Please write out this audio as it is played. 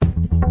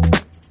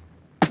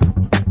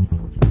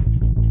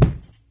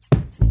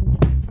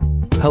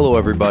Hello,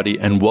 everybody,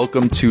 and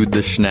welcome to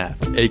The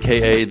SHNAP,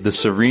 aka the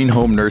Serene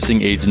Home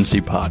Nursing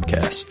Agency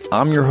podcast.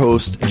 I'm your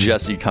host,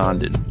 Jesse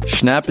Condon.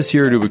 SHNAP is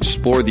here to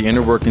explore the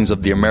inner workings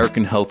of the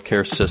American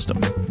healthcare system.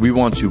 We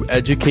want to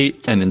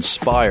educate and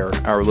inspire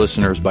our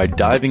listeners by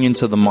diving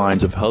into the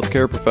minds of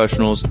healthcare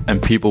professionals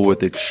and people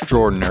with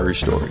extraordinary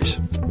stories.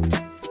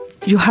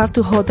 You have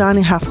to hold on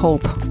and have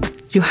hope.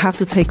 You have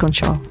to take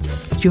control.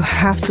 You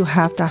have to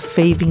have that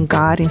faith in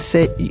God and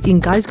say,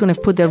 God is going to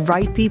put the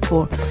right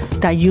people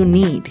that you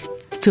need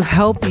to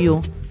help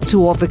you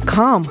to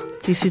overcome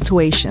this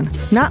situation.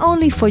 Not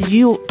only for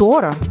your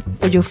daughter,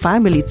 but your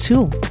family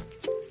too.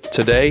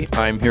 Today,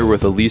 I'm here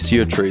with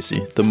Alicia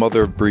Tracy, the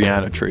mother of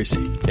Brianna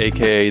Tracy,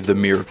 aka the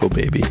Miracle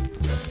Baby.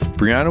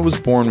 Brianna was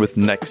born with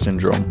neck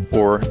syndrome,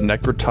 or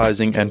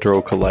necrotizing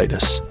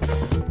enterocolitis.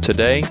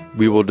 Today,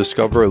 we will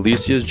discover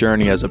Alicia's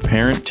journey as a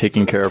parent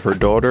taking care of her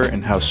daughter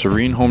and how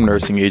Serene Home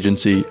Nursing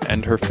Agency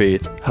and her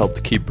faith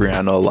helped keep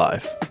Brianna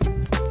alive.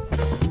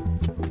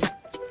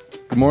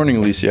 Good morning,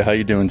 Alicia. How are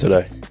you doing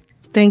today?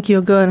 Thank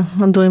you. Good.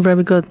 I'm doing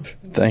very good.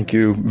 Thank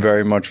you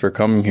very much for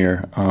coming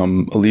here.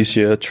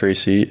 Alicia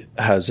Tracy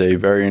has a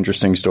very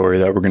interesting story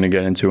that we're going to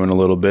get into in a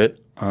little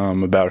bit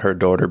about her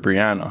daughter,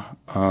 Brianna.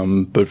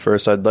 But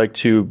first, I'd like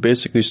to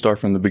basically start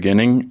from the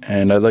beginning,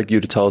 and I'd like you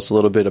to tell us a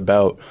little bit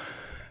about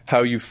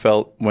how you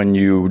felt when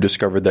you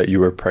discovered that you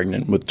were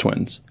pregnant with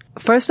twins.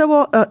 First of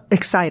all,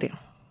 excited.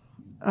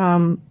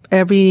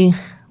 Every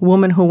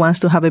woman who wants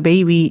to have a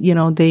baby,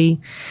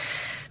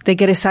 they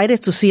get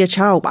excited to see a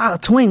child. Wow,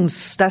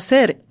 twins. That's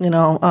it.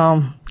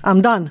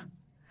 I'm done.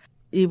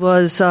 It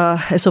was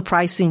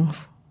surprising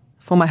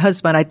for my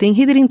husband. I think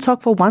he didn't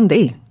talk for one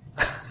day.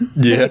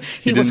 Yeah.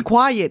 he was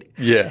quiet.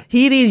 Yeah.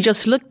 He didn't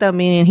just looked at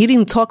me and he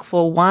didn't talk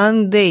for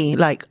one day.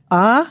 Like,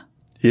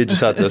 He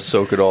just had to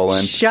soak it all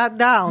in. Shut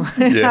down.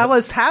 Yeah. I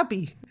was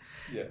happy.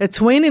 Yeah. A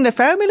twin in the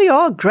family?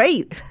 Oh,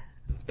 great.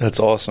 That's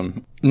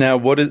awesome. Now,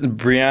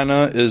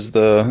 Brianna is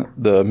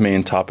the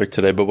main topic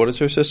today, but what is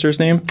her sister's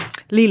name?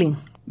 Lily.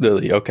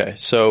 Lily, okay.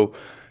 So,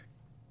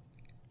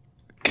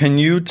 can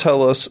you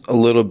tell us a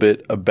little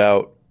bit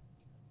about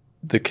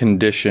the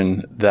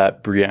condition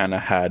that Brianna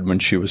had when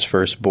she was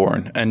first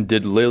born? And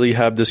did Lily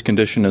have this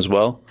condition as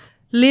well?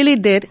 Lily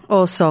did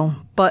also,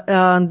 but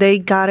they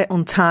got it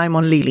on time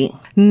on Lily.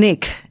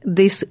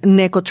 This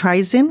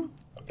necrotizing,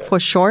 for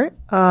short,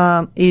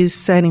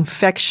 is an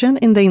infection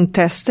in the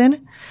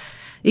intestine.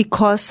 It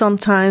causes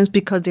sometimes,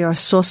 because they are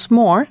so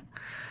small,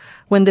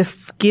 when they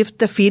give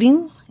the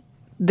feeding,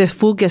 the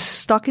food gets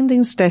stuck in the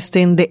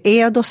intestine, the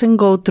air doesn't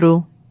go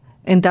through,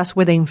 and that's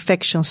where the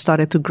infection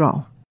started to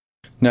grow.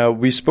 Now,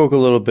 we spoke a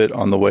little bit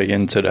on the way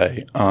in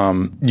today.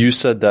 You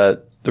said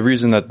that the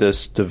reason that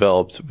this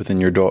developed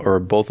within your daughter, or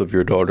both of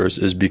your daughters,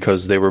 is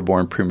because they were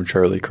born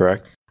prematurely,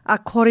 correct?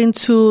 According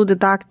to the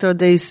doctor,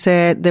 they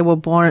said they were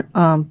born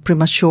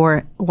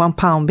premature, 1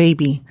 pound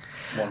baby,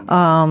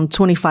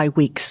 25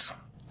 weeks.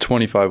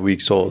 25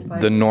 weeks old.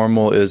 The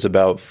normal is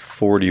about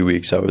 40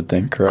 weeks, I would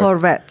think, correct?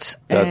 Correct.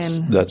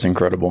 That's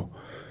incredible.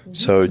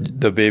 So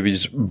the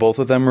babies, both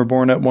of them were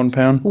born at 1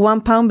 pound? 1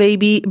 pound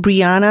baby.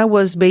 Brianna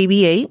was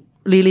baby A.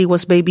 Lily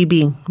was baby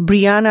B.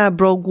 Brianna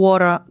broke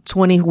water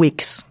 20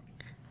 weeks.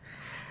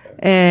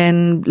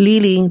 And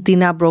Lily did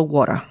not broke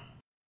water.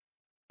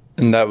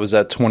 And that was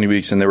at 20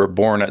 weeks, and they were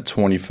born at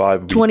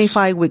 25 weeks.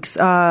 25 weeks.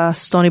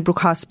 Stony Brook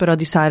Hospital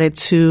decided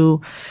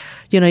to,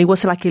 it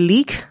was like a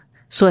leak,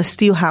 so I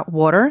still had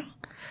water.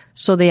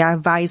 So they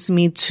advised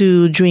me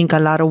to drink a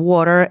lot of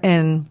water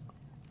and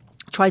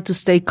try to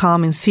stay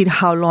calm and see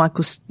how long I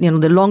could,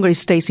 the longer it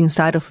stays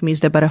inside of me,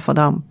 is the better for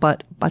them.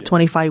 But by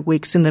 25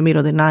 weeks in the middle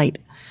of the night,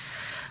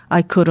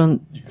 I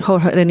couldn't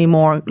hold her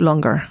anymore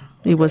longer.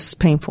 It was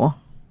painful.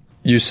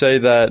 You say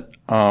that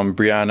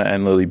Brianna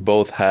and Lily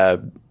both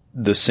had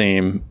the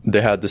same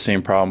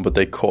problem, but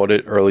they caught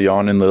it early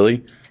on in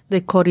Lily?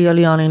 They caught it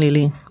early on in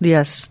Lily,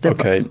 yes.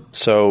 Okay,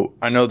 so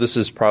I know this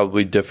is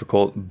probably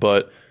difficult,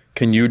 but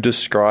can you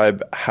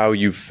describe how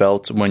you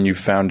felt when you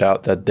found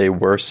out that they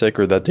were sick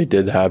or that they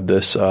did have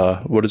this,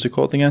 what is it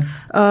called again?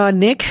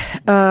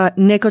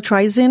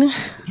 Necrotizing,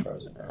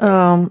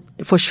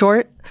 for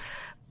short.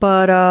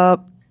 But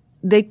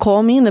they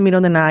called me in the middle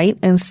of the night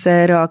and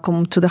said,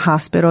 come to the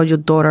hospital. Your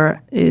daughter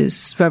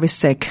is very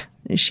sick.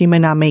 She may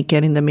not make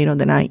it in the middle of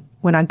the night.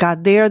 When I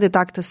got there, the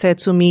doctor said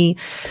to me,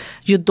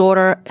 your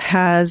daughter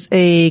has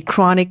a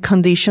chronic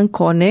condition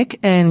called NIC,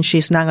 and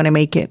she's not going to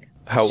make it.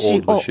 How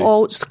old was she?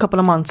 Just a couple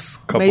of months.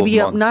 Maybe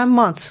 9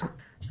 months.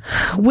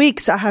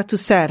 Weeks, I had to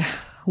say.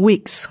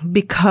 Weeks.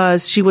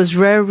 Because she was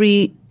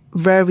very,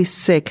 very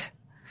sick.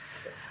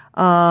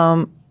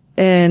 And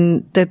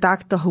the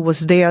doctor who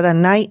was there that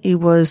night, he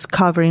was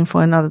covering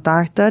for another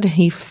doctor.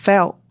 He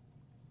felt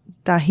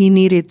that he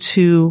needed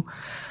to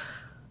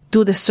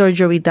do the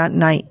surgery that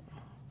night.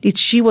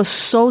 She was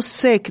so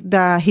sick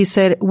that he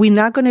said, we're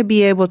not going to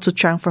be able to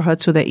transfer her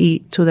to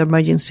the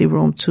emergency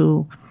room,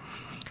 to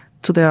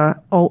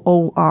the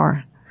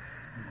OR.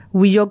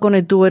 We are going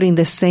to do it in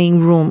the same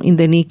room, in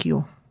the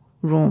NICU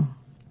room.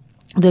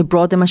 They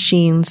brought the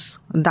machines,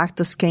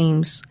 doctors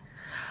came,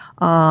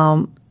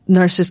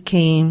 nurses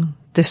came,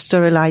 They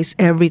sterilized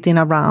everything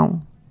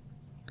around.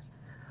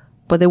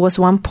 But there was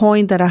one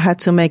point that I had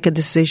to make a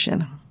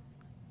decision.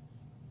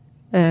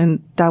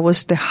 And that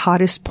was the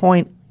hardest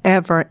point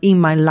ever in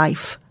my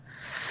life.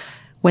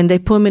 When they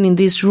put me in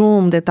this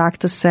room, the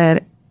doctor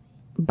said,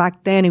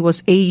 back then it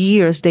was 8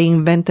 years they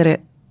invented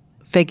it,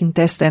 fake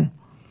intestine.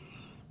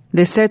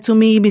 They said to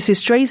me,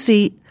 Mrs.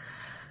 Tracy,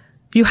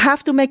 you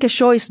have to make a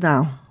choice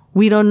now.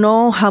 We don't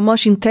know how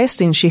much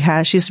intestine she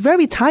has. She's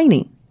very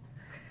tiny.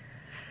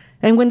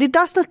 And when the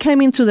doctor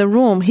came into the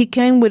room, he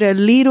came with a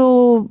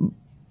little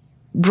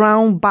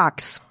brown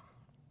box.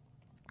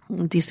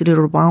 This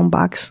little brown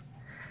box.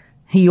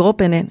 He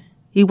opened it.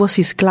 It was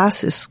his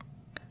glasses.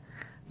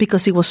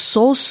 Because it was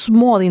so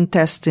small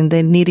intestine,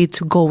 they needed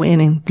to go in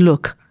and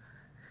look.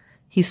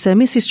 He said,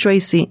 Mrs.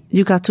 Tracy,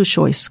 you got two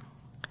choices.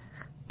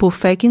 Put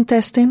fake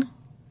intestine.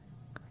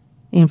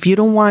 And if you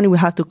don't want it, we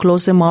have to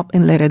close them up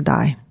and let it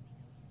die.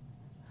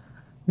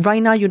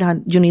 Right now, you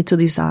need to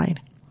decide.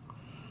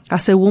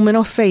 As a woman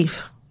of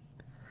faith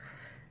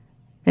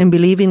and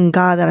believe in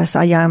God as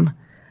I am,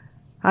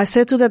 I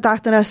said to the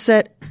doctor, I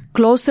said,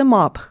 close them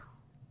up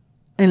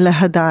and let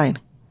her die.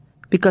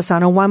 Because I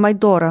don't want my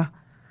daughter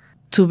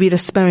to be the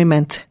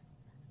experiment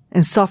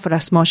and suffer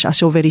as much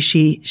as already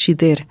she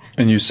did.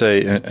 And you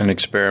say an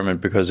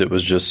experiment because it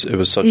was such a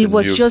new thing. It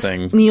was just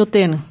new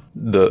thing.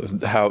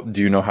 How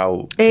do you know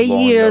how 8 long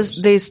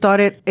years, they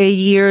started 8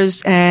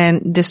 years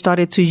and they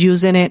started to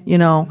using it,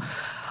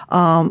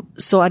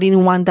 so I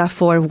didn't want that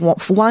for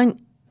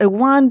a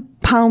 1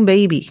 pound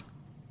baby.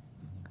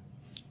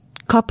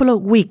 Couple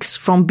of weeks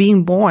from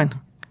being born,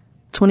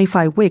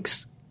 25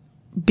 weeks,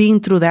 being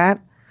through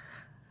that.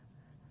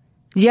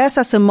 Yes,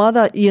 as a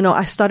mother,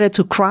 I started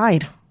to cry.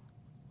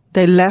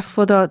 They left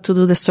to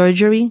do the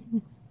surgery.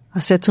 I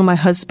said to my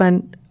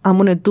husband, I'm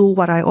going to do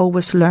what I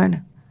always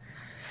learn.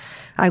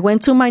 I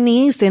went to my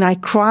knees and I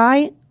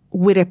cried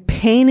with a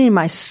pain in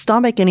my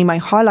stomach and in my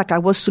heart like I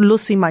was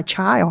losing my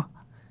child.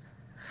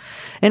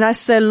 And I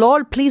said,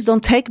 Lord, please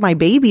don't take my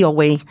baby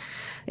away.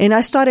 And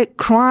I started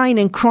crying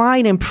and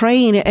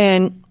praying,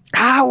 and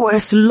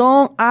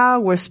long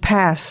hours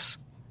passed.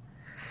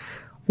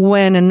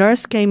 When a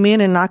nurse came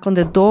in and knocked on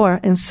the door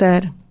and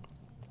said,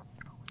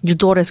 your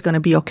daughter's going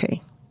to be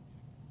okay.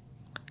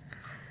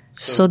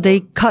 So they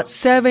cut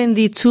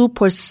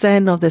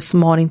 72% of the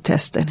small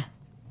intestine.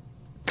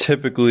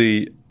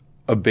 Typically,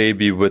 a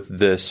baby with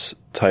this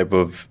type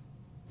of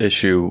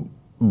issue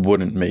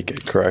wouldn't make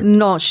it, correct?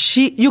 No,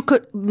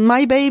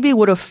 my baby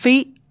would have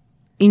fit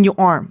in your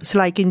arm. It's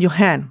like in your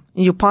hand.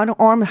 In your palm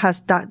arm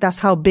that's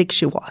how big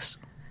she was.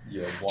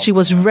 Yeah, she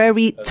was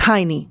very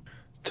tiny.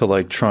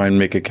 To try and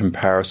make a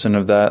comparison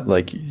of that,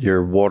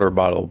 your water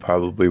bottle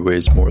probably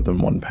weighs more than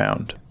 1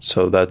 pound.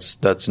 So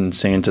that's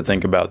insane to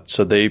think about.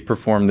 So they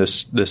performed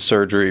this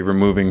surgery,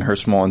 removing her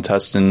small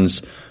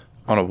intestines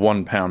on a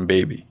 1 pound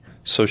baby.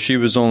 So she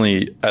was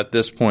only, at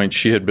this point,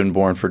 she had been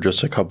born for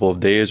just a couple of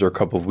days or a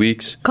couple of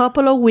weeks?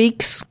 Couple of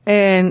weeks.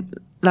 And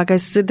like I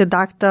said, the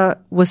doctor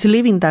was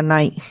leaving that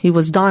night. He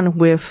was done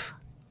with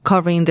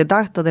covering the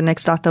doctor. The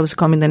next doctor was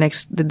coming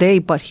the day.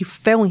 But he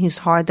felt in his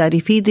heart that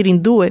if he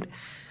didn't do it,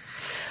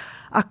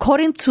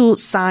 according to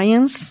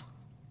science,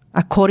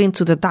 according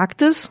to the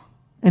doctors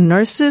and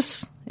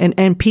nurses and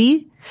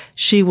NP,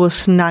 she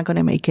was not going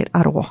to make it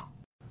at all.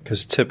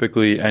 Because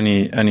typically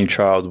any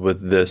child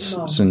with this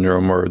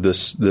syndrome or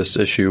this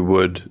issue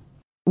would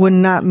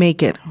not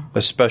make it.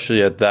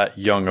 Especially at that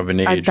young of an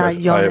age. At that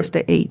young as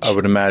the age. I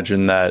would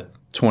imagine that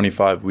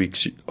 25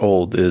 weeks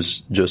old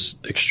is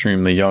just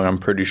extremely young. I'm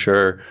pretty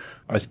sure.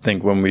 I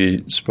think when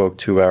we spoke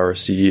to our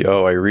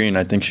CEO, Irene,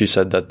 I think she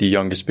said that the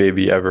youngest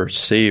baby ever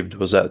saved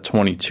was at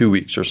 22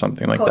 weeks or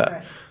something like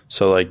that.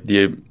 So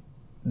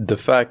the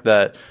fact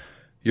that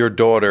your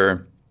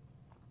daughter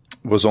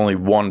was only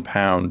 1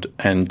 pound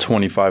and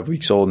 25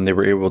 weeks old and they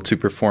were able to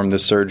perform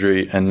this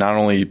surgery and not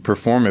only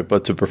perform it,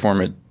 but to perform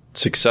it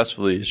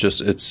successfully,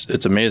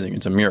 it's amazing.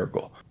 It's a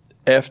miracle.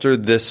 After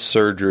this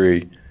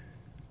surgery,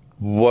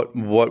 what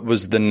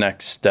was the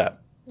next step?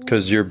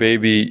 Because your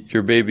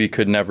baby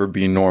could never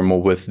be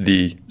normal with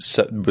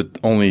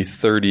only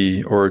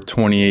 30 or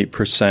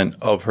 28%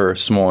 of her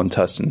small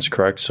intestines,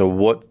 correct? So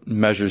what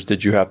measures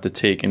did you have to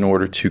take in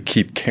order to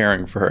keep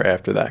caring for her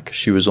after that? Because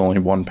she was only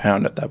 1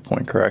 pound at that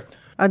point, correct?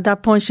 At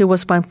that point, she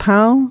was 1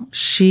 pound.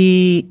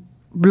 She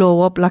blew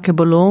up like a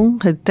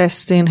balloon.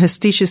 Her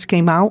stitches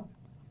came out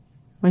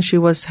when she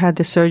had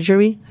the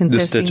surgery. The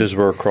stitches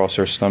were across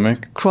her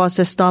stomach? Across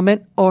the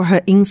stomach, or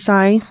her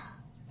inside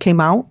came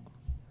out.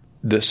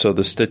 So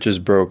the stitches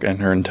broke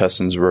and her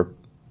intestines were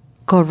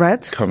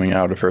correct coming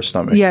out of her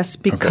stomach. Yes,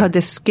 because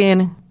the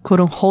skin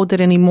couldn't hold it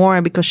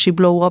anymore because she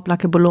blew up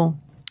like a balloon.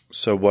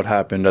 So what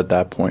happened at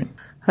that point?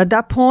 At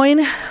that point,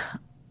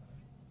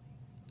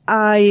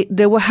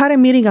 they had a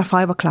meeting at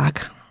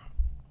 5:00,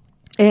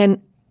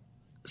 and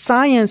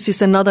science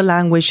is another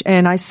language.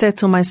 And I said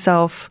to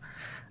myself,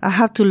 I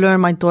have to learn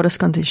my daughter's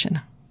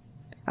condition.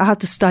 I have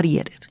to study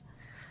it.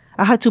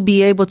 I had to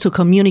be able to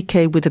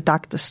communicate with the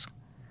doctors.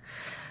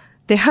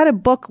 They had a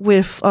book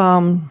with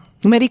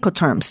medical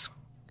terms.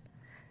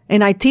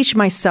 And I teach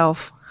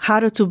myself how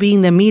to be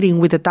in the meeting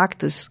with the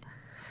doctors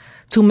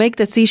to make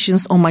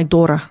decisions on my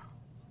daughter.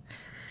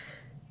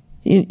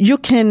 You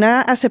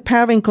cannot, as a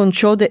parent,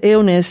 control the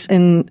illness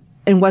and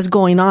what's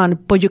going on,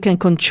 but you can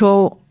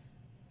control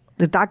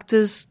the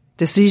doctor's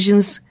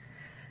decisions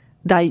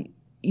that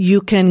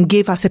you can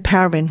give as a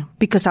parent,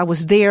 because I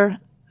was there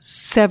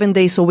 7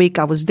 days a week.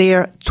 I was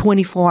there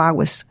 24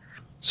 hours.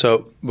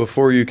 So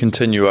before you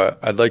continue,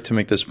 I'd like to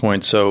make this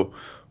point. So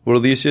what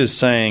Alicia is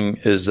saying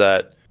is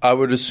that I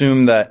would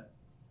assume that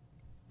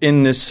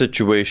in this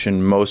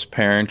situation, most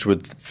parents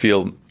would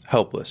feel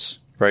helpless,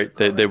 right?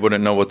 They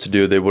wouldn't know what to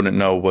do. They wouldn't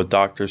know what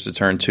doctors to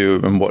turn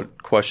to and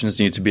what questions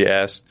need to be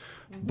asked.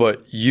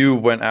 But you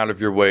went out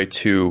of your way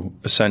to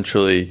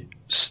essentially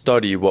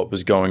study what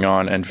was going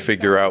on and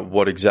figure out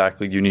what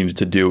exactly you needed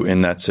to do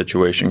in that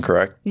situation,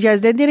 correct?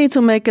 Yes, they needed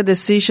to make a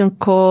decision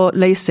called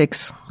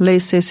Lasix.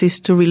 Lasix is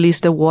to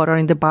release the water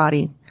in the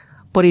body.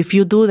 But if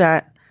you do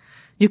that,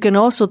 you can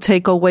also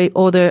take away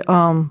other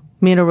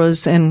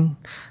minerals and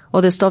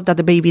other stuff that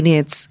the baby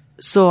needs.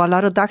 So a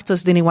lot of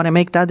doctors didn't want to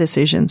make that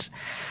decisions.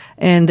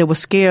 And they were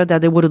scared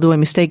that they would do a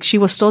mistake. She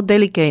was so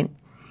delicate.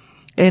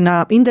 And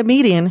in the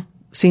meeting,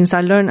 since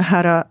I learned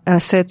how to, I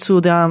said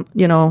to them,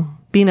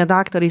 being a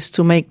doctor is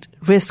to make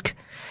risk.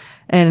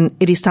 And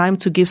it is time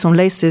to give some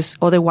laces.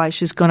 Otherwise,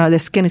 the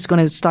skin is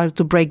going to start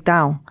to break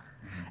down.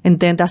 And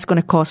then that's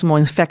going to cause more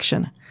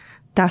infection.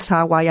 That's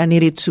why I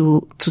needed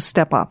to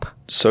step up.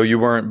 So you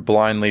weren't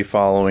blindly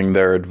following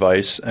their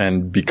advice.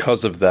 And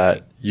because of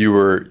that, you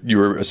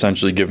were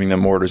essentially giving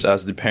them orders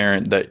as the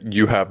parent that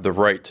you have the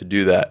right to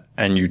do that.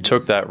 And you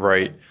took that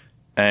right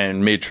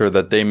and made sure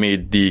that they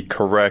made the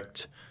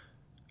correct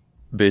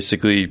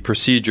basically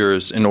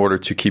procedures in order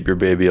to keep your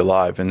baby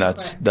alive. And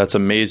that's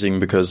amazing,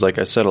 because like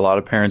I said, a lot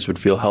of parents would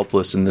feel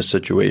helpless in this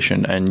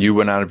situation, and you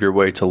went out of your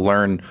way to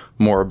learn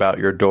more about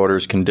your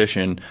daughter's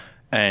condition,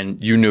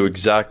 and you knew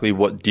exactly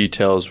what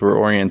details were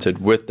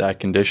oriented with that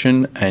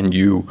condition, and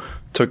you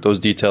took those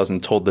details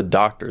and told the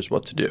doctors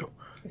what to do.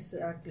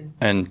 Exactly.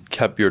 And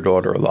kept your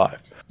daughter alive.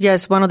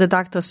 Yes, one of the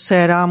doctors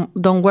said,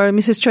 don't worry,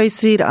 Mrs.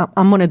 Tracy,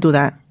 I'm going to do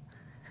that.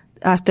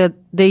 After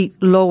they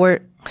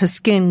lowered her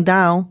skin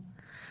down,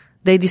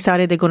 they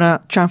decided they're going to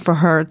transfer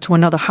her to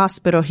another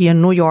hospital here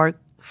in New York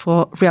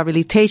for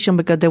rehabilitation,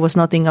 because there was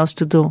nothing else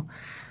to do.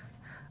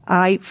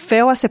 I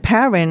felt as a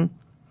parent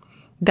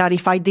that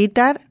if I did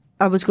that,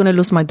 I was going to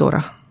lose my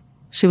daughter.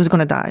 She was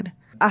going to die.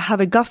 I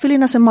have a gut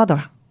feeling as a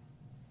mother,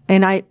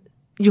 and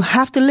you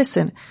have to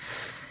listen.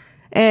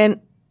 And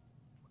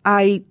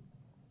I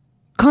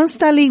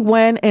constantly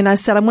went and I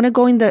said, I'm going to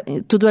go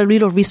to do a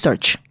little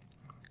research,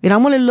 and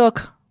I'm going to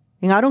look,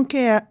 and I don't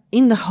care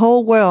in the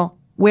whole world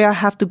where I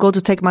have to go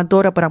to take my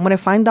daughter, but I'm going to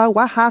find out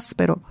what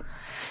hospital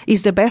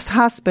is the best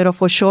hospital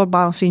for short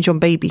bowel syndrome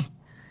baby.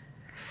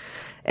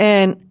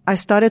 And I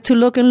started to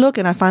look,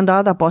 and I found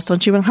out that Boston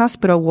Children's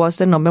Hospital was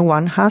the number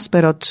one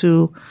hospital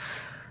to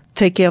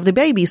take care of the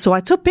baby. So I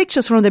took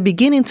pictures from the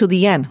beginning to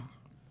the end.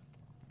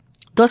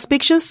 Those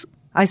pictures,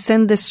 I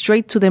sent them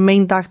straight to the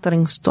main doctor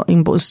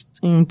in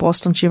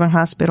Boston Children's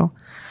Hospital.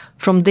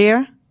 From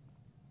there,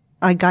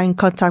 I got in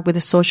contact with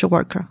the social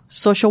worker.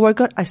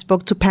 I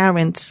spoke to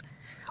parents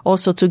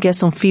also to get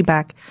some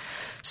feedback.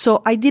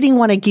 So I didn't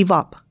want to give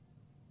up.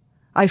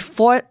 I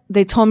fought.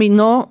 They told me,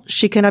 no,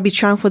 she cannot be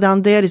transferred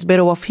down there. It's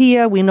better off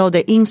here. We know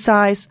the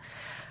insides.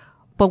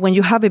 But when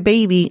you have a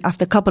baby,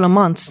 after a couple of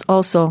months,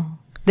 also,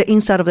 the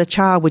inside of the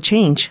child will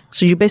change.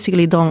 So you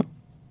basically don't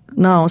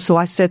know. So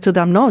I said to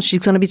them, no,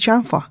 she's going to be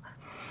transferred.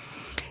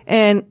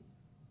 And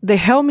they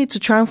helped me to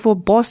transfer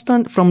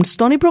from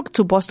Stony Brook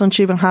to Boston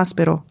Children's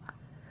Hospital,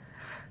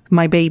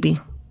 my baby.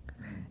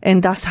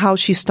 And that's how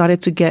she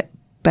started to get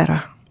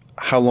better.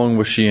 How long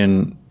was she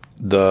in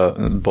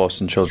the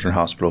Boston Children's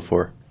Hospital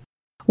for?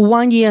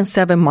 1 year and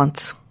 7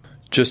 months.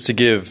 Just to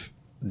give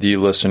the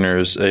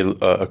listeners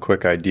a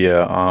quick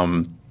idea,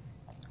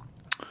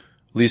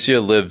 Alicia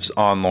lives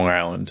on Long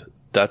Island.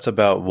 That's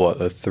about,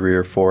 a 3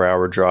 or 4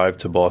 hour drive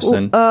to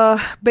Boston?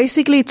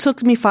 Basically, it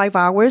took me 5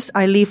 hours.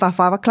 I leave at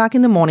 5 o'clock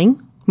in the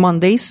morning,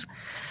 Mondays,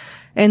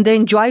 and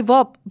then drive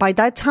up. By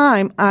that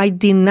time, I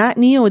did not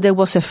know there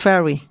was a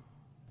ferry.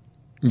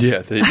 Yeah,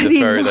 the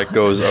ferry that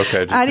goes,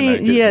 okay.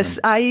 To yes,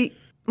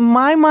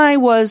 my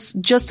mind was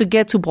just to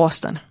get to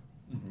Boston.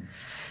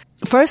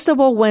 Mm-hmm. First of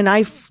all, when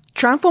I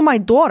transferred my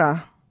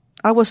daughter,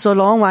 I was so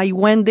long, I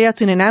went there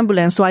to an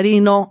ambulance, so I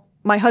didn't know.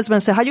 My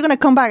husband said, how are you going to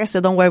come back? I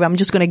said, don't worry, I'm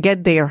just going to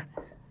get there.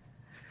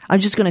 I'm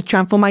just going to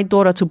transfer my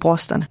daughter to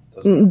Boston.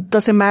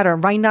 Doesn't matter.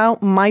 Right now,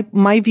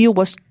 my view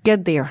was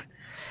get there.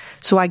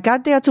 So I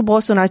got there to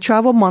Boston. I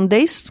travel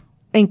Mondays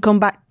and come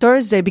back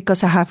Thursday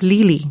because I have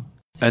Lily.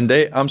 And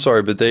I'm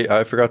sorry, but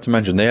I forgot to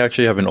mention, they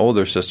actually have an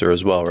older sister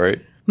as well,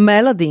 right?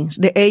 Melody,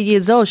 the 8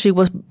 years old. She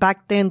was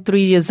back then 3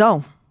 years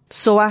old.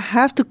 So I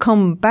have to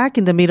come back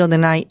in the middle of the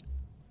night,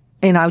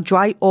 and I'll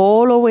drive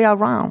all the way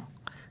around.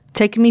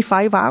 Take me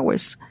 5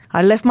 hours.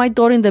 I left my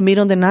daughter in the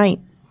middle of the night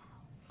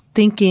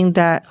thinking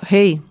that,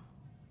 hey,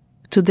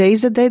 today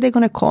is the day they're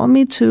going to call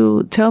me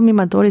to tell me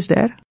my daughter is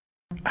dead.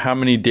 How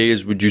many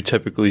days would you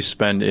typically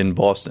spend in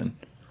Boston?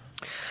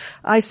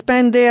 I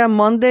spend there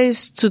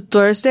Mondays to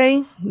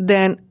Thursday.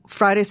 Then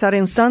Friday, Saturday,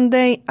 and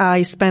Sunday,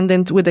 I spend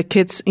it with the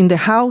kids in the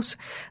house.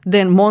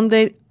 Then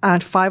Monday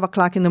at 5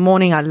 o'clock in the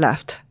morning, I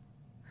left.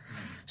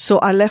 So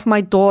I left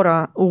my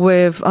daughter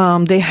with,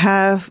 they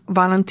have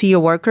volunteer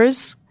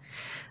workers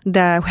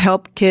that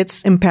help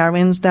kids and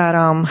parents that,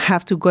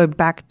 have to go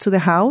back to the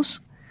house.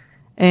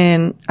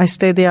 And I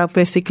stayed there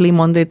basically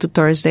Monday to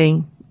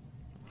Thursday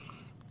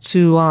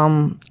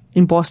to,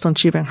 in Boston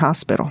Children's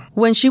Hospital.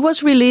 When she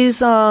was released,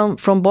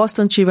 from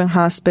Boston Children's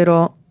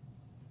Hospital,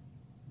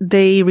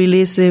 they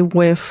released it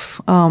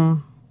with,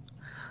 one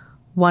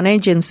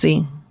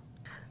agency.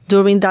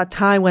 During that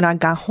time when I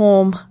got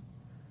home,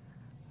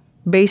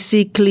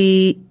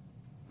 basically,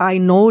 I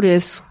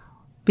noticed,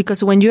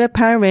 because when you're a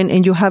parent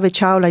and you have a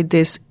child like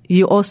this,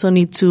 you also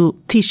need to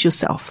teach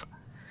yourself.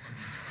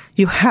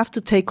 You have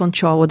to take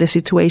control of the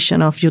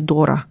situation of your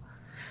daughter,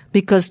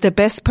 because the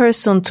best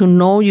person to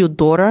know your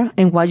daughter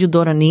and what your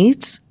daughter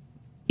needs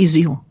is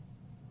you,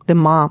 the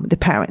mom, the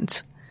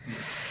parents.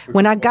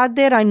 When I got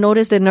there, I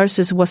noticed the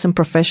nurses wasn't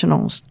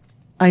professionals.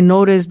 I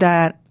noticed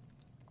that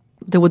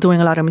they were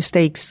doing a lot of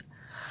mistakes.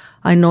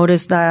 I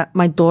noticed that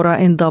my daughter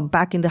ended up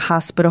back in the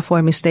hospital for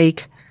a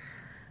mistake.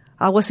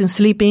 I wasn't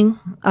sleeping.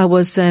 I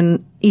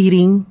wasn't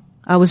eating.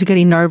 I was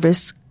getting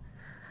nervous.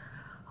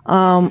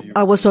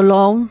 I was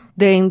alone.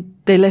 Then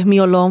they left me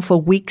alone for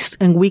weeks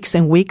and weeks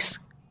and weeks,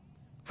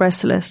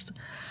 restless.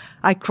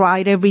 I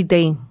cried every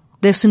day.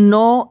 There's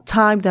no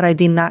time that I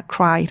did not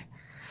cry.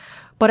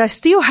 But I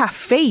still have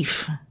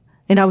faith,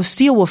 and I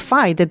still will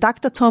fight. The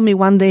doctor told me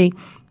one day,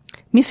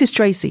 Mrs.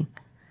 Tracy,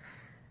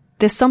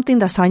 there's something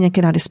that science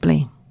cannot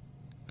explain.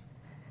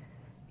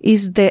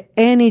 Is the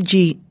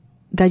energy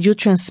that you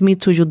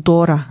transmit to your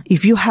daughter.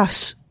 If you have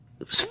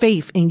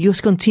faith and you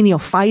continue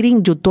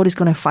fighting, your daughter is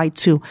going to fight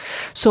too.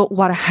 So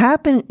what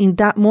happened in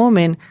that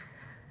moment,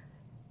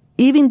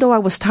 even though I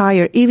was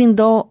tired, even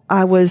though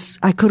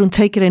I couldn't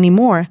take it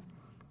anymore,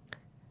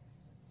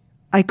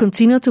 I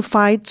continued to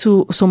fight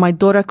so my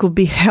daughter could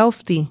be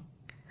healthy,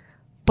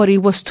 but it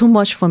was too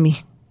much for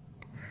me.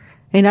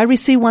 And I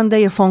received one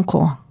day a phone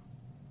call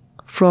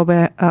from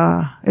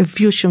a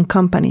fusion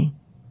company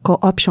called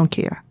Option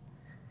Care.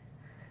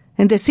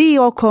 And the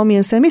CEO called me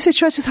and said, Mrs.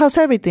 Tracy, how's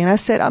everything? I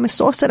said, I'm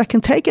exhausted. I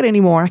can't take it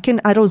anymore.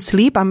 I don't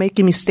sleep. I'm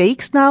making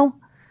mistakes now.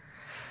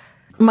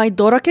 My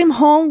daughter came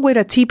home with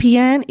a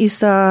TPN.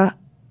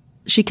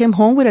 She came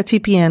home with a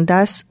TPN.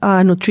 That's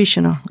a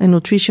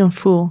nutrition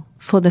food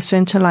for the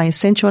central line.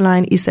 Central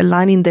line is the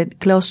lining that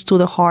close to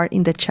the heart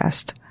in the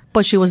chest.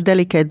 But she was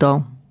delicate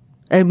though.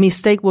 A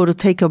mistake would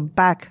take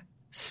her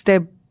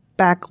step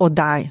back or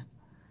die.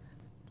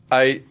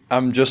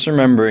 I'm just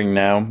remembering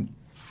now,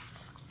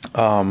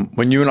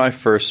 when you and I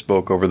first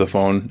spoke over the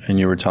phone and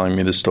you were telling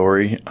me the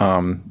story,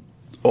 all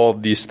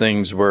of these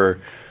things were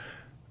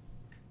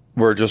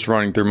just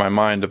running through my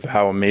mind of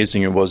how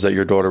amazing it was that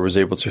your daughter was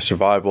able to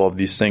survive all of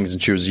these things,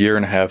 and she was a year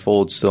and a half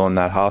old still in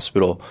that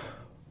hospital.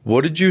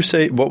 What did you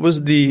say? What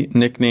was the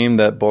nickname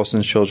that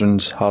Boston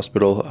Children's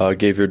Hospital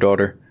gave your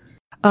daughter?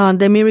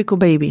 The Miracle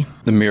Baby.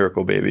 The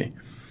Miracle Baby.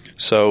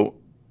 So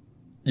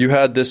you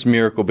had this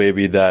miracle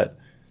baby that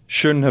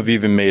shouldn't have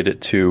even made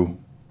it to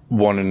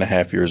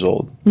 1.5 years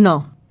old.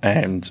 No.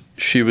 And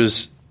she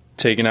was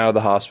taken out of the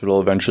hospital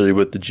eventually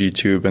with the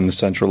G-tube and the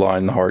central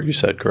line, the heart, you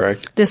said,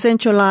 correct? The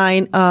central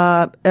line,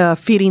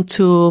 feeding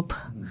tube.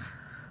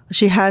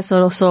 She has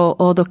also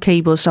all the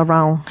cables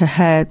around her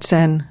head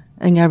and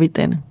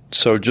everything.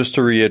 So just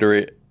to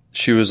reiterate,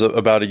 she was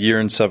about 1 year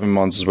and 7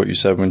 months is what you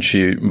said when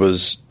she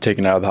was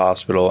taken out of the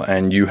hospital,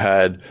 and you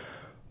had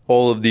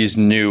all of these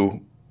new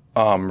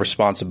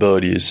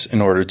responsibilities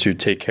in order to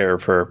take care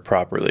of her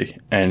properly.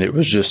 And it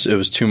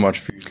was too much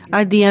for you.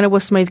 At the end, I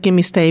was making a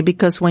mistake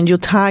because when you're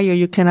tired,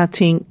 you cannot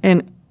think.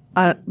 And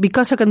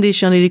because her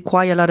condition, it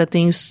requires a lot of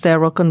things,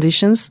 sterile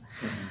conditions,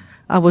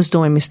 I was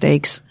doing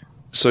mistakes.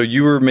 So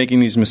you were making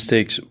these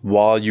mistakes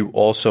while you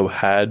also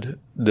had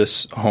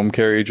this home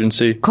care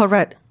agency?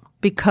 Correct.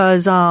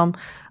 Because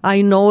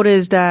I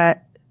noticed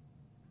that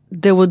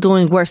they were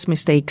doing worse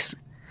mistakes.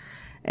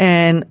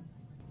 And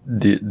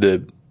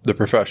the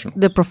professional.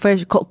 The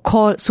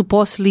called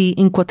supposedly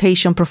in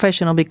quotation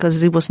professional,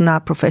 because it was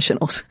not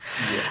professionals.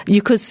 Yeah.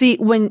 You could see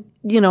when,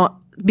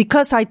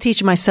 because I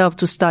teach myself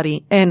to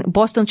study, and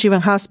Boston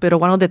Children's Hospital,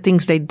 one of the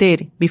things they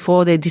did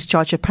before they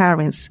discharge the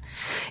parents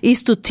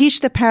is to teach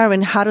the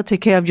parent how to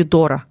take care of your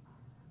daughter.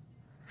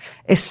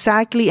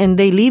 Exactly. And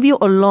they leave you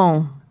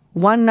alone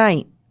one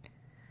night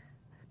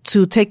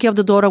to take care of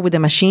the daughter with the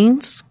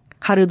machines,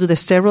 how to do the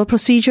sterile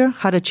procedure,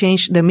 how to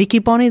change the Mickey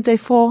bonnet they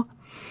fall.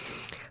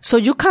 So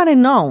you kind of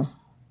know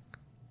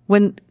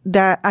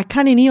I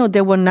kind of knew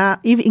they were not,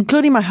 even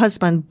including my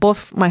husband,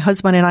 both my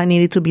husband and I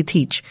needed to be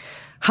teach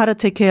how to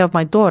take care of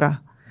my daughter.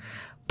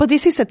 But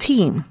this is a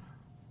team.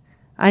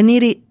 I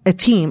needed a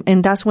team.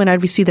 And that's when I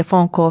received a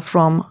phone call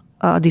from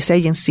this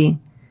agency.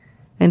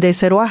 And they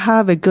said, I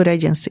have a good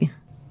agency.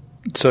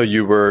 So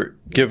you were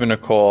given a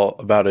call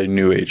about a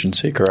new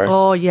agency, correct?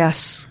 Oh,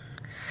 yes.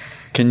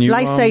 Can you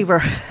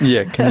Lifesaver.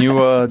 Can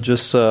you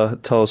just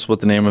tell us what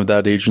the name of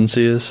that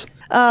agency is?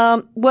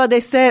 Well, they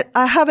said,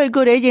 I have a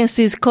good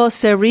agency. It's called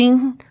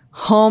Serene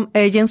Home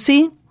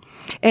Agency.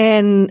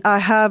 And I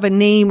have a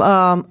name,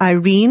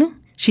 Irene.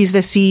 She's the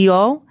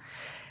CEO.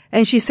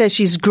 And she said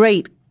she's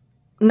great.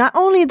 Not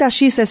only that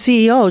she's a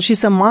CEO,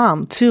 she's a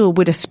mom too,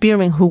 with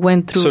experience who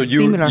went through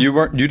similar.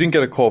 So you didn't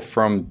get a call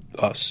from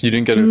us. You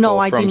didn't get a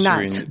call from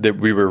Serene that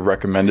we were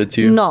recommended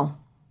to you? No.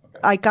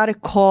 I got a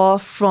call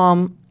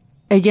from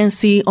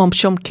agency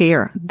Option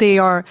Care. They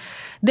were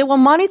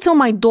monitoring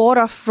my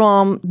daughter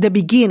from the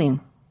beginning.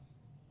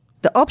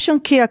 The Option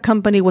Care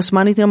company was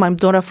monitoring my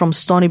daughter from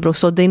Stony Brook,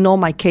 so they know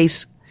my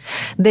case.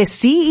 The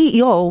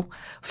CEO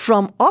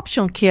from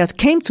Option Care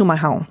came to my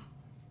home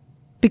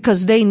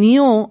because they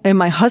knew, and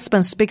my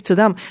husband spoke to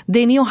them,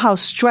 they knew how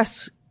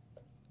stressed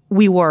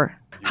we were,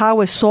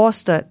 how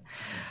exhausted.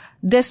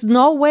 There's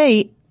no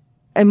way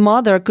a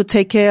mother could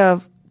take care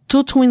of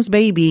 2 twins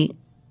baby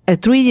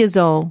at 3 years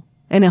old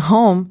in a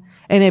home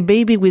and a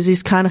baby with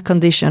this kind of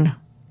condition.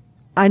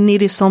 I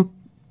needed some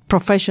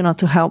professional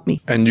to help me.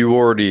 And you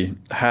already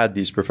had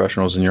these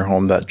professionals in your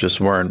home that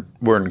just weren't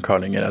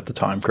cutting it at the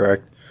time,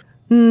 correct?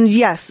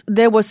 Yes,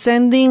 they were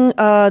sending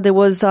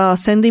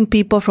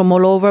people from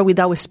all over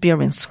without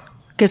experience.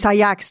 Because I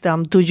asked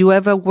them, do you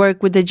ever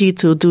work with the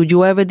G2? Do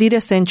you ever did a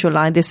central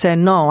line? They said,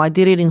 no, I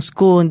did it in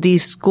school, in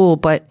this school,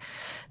 but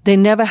they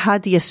never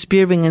had the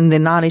experience and the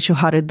knowledge of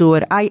how to do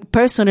it. I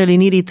personally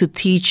needed to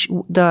teach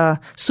the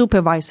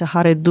supervisor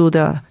how to do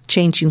the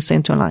change in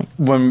central line.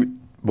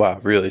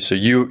 Wow, really? So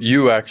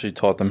you actually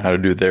taught them how to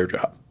do their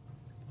job?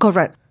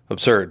 Correct.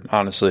 Absurd,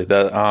 honestly.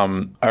 That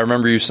I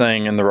remember you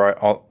saying on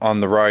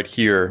the ride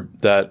here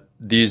that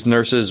these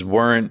nurses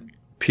weren't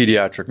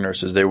pediatric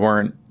nurses. They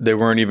weren't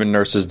even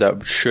nurses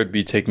that should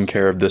be taking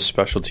care of this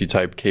specialty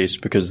type case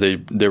because they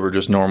were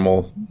just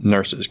normal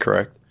nurses,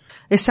 correct?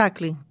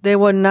 Exactly. They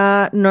were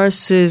not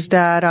nurses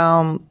that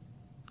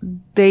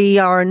they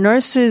are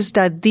nurses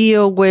that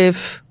deal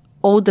with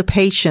older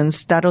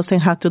patients. That doesn't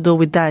have to do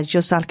with that.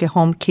 Just like a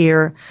home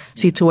care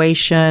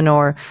situation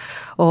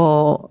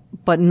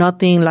but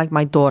nothing like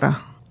my daughter.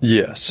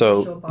 Yeah.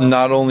 So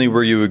not only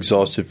were you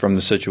exhausted from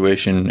the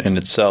situation in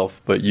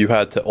itself, but you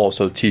had to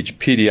also teach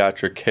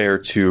pediatric care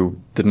to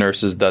the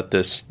nurses that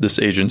this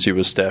agency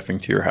was staffing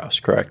to your house,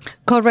 correct?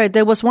 Correct.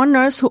 There was one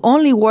nurse who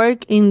only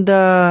worked in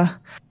the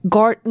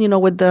guard, in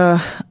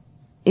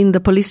the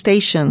police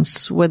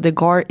stations where the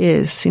guard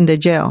is in the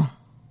jail.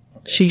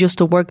 She used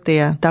to work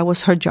there. That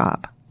was her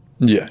job.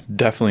 Yeah,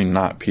 definitely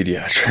not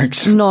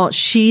pediatrics. No,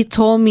 she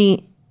told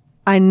me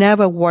I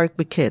never work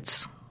with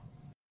kids.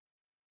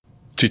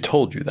 She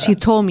told you that? She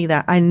told me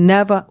that. I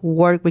never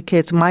worked with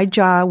kids. My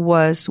job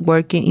was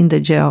working in the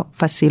jail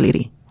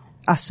facility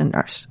as a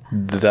nurse.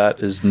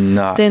 That is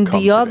not Then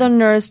comforting. the other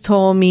nurse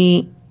told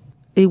me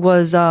it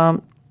was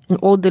an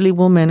elderly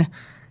woman.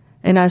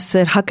 And I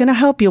said, how can I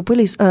help you,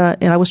 please?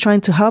 And I was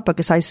trying to help her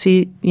because I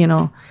see,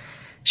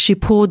 she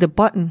pulled the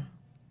button,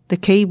 the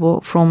cable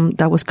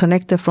that was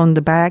connected from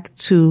the bag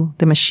to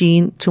the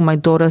machine to my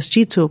daughter's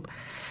G-tube.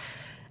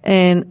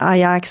 And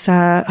I asked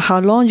her, how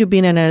long you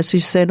been a nurse? She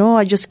said,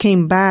 I just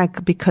came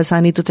back because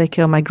I need to take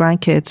care of my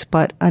grandkids,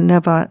 but I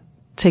never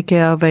take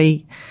care of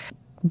a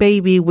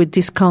baby with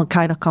this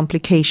kind of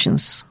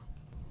complications.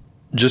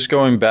 Just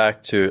going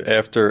back to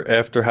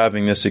after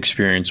having this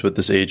experience with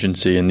this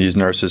agency and these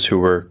nurses who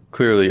were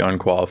clearly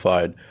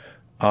unqualified,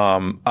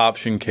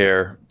 Option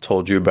Care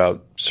told you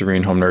about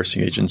Serene Home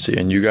Nursing Agency,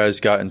 and you guys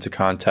got into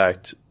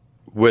contact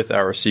with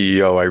our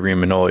CEO, Irene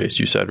Manolius,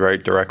 you said,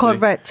 right? Directly?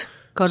 Correct.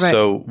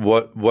 So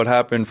what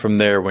happened from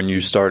there when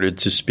you started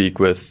to speak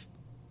with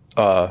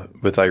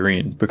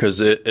Irene?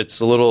 Because it's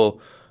a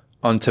little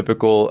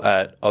untypical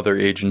at other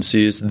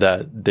agencies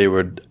that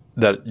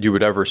you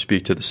would ever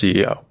speak to the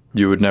CEO.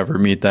 You would never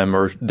meet them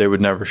or they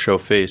would never show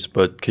face.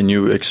 But can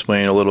you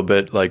explain a little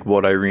bit like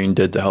what Irene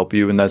did to help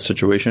you in that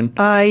situation?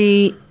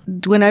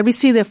 When I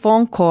received a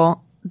phone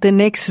call the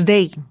next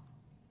day,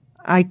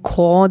 I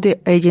called the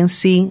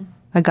agency.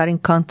 I got in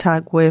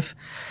contact with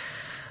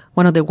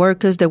one of the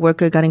workers. The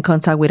worker got in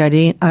contact with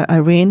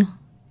Irene.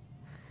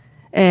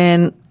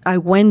 And I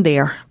went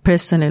there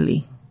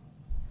personally.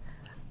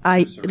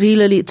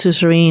 To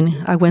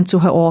Serene. I went to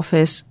her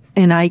office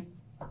and I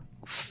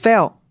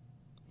felt,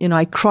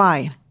 I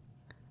cried.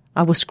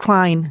 I was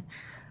crying.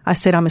 I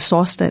said, I'm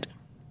exhausted.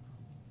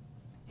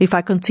 If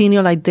I continue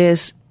like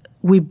this,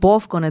 we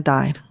both going to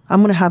die.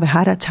 I'm going to have a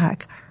heart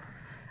attack.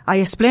 I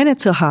explained it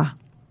to her.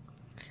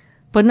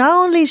 But not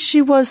only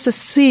she was the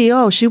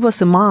CEO, she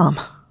was a mom.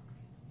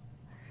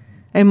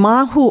 A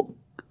mom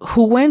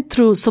who went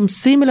through some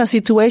similar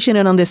situation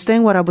and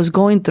understand what I was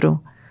going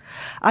through.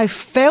 I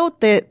felt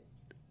that,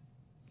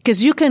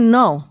 because you can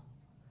know,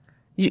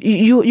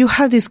 you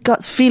have this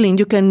gut feeling,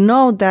 you can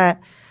know that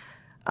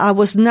I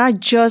was not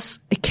just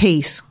a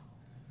case.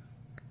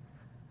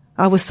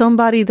 I was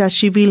somebody that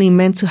she really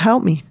meant to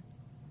help me.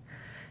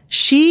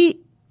 She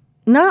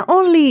not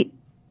only,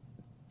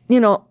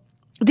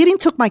 didn't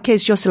took my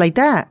case just like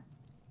that.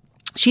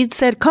 She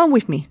said, come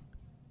with me.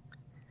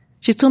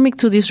 She took me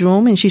to this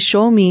room and she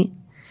showed me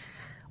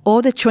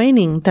all the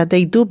training that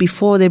they do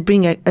before they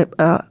bring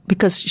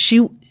because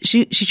she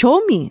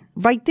showed me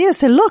right there,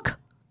 said, look,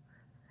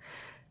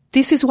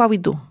 this is what we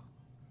do.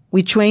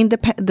 We train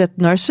the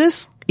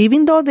nurses,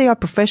 even though they are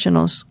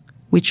professionals,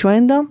 we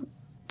train them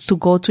to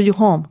go to your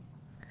home.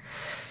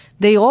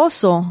 They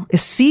also, a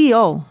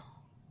CEO,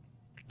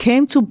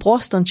 came to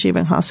Boston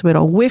Children's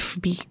Hospital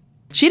with me.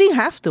 She didn't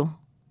have to.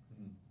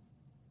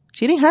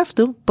 She didn't have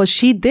to, but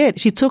she did.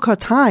 She took her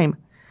time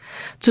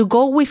to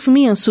go with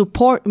me and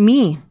support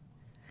me,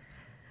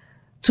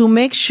 to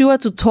make sure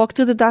to talk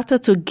to the doctor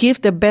to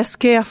give the best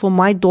care for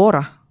my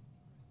daughter.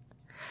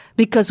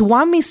 Because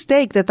one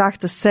mistake the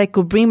doctor said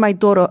could bring my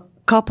daughter a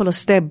couple of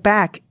steps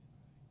back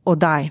or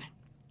died.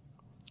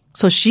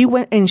 So she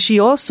went, and she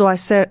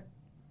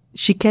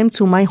came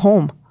to my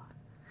home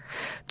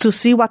to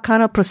see what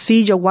kind of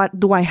procedure, what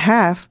do I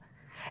have,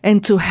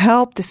 and to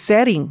help the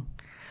setting.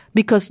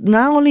 Because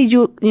not only if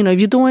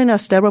you're doing a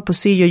sterile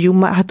procedure, you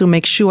might have to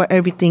make sure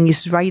everything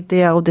is right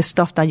there, all the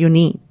stuff that you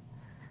need.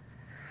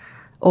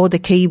 All the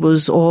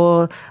cables,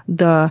 all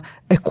the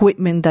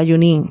equipment that you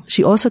need.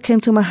 She also came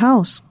to my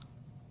house.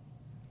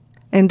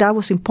 And that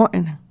was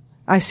important.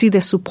 I see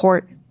the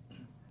support.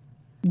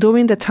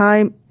 During the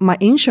time, my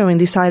insurance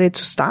decided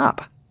to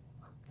stop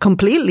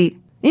completely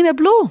in the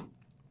blue.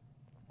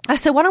 I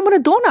said, what am I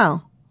going to do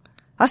now?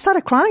 I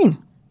started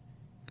crying.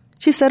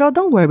 She said, oh,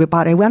 don't worry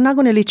about it. We're not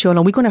going to let you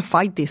alone. We're going to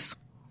fight this.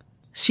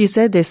 She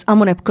said this, I'm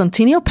going to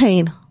continue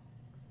paying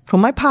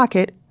from my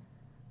pocket.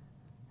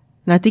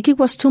 And I think it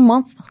was 2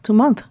 months,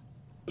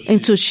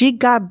 until she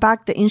got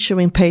back the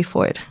insurance pay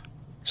for it.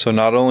 So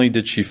not only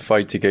did she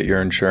fight to get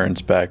your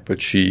insurance back,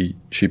 but she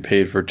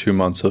paid for 2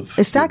 months of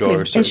your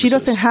daughter's services. And she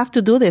doesn't have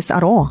to do this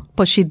at all,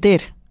 but she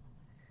did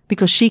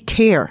because she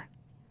cared.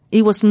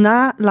 It was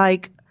not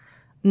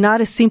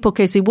a simple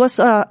case. It was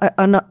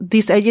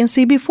this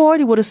agency before,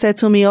 it would have said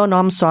to me, oh, no,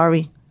 I'm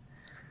sorry.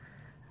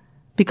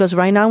 Because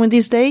right now in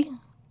this day,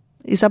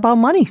 it's about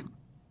money.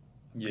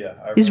 Yeah.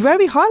 It's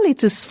very hard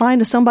to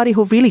find somebody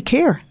who really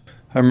cares.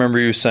 I remember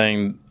you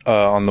saying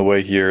on the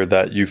way here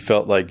that you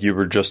felt like you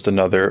were just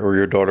another, or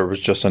your daughter was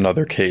just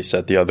another case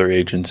at the other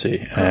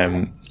agency.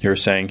 And you're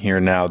saying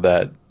here now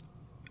that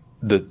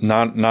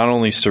not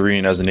only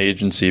Serene as an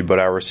agency, but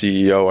our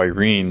CEO,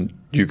 Irene,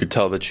 you could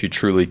tell that she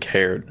truly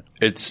cared.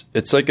 It's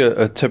like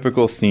a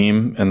typical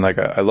theme. And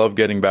I love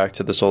getting back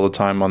to this all the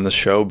time on this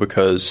show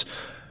because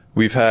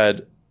we've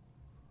had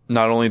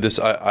not only this,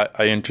 I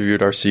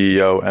interviewed our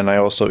CEO and I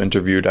also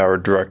interviewed our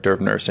director of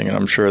nursing. And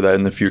I'm sure that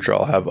in the future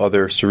I'll have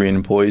other Serene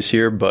employees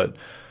here, but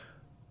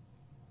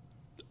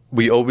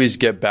we always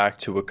get back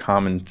to a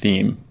common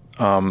theme.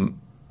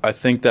 I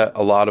think that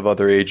a lot of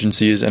other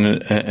agencies and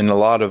a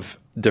lot of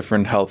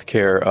different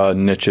healthcare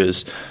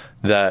niches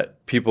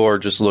that people are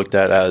just looked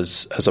at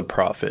as a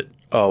profit.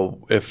 Oh,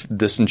 if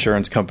this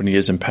insurance company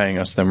isn't paying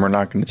us, then we're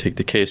not going to take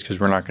the case because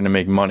we're not going to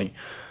make money.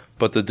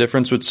 But the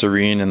difference with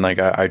Serene, and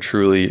I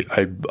truly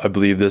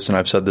believe this, and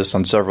I've said this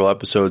on several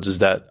episodes, is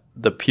that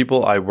the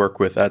people I work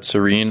with at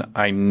Serene,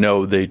 I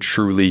know they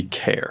truly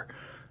care.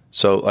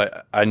 So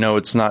I know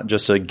it's not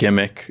just a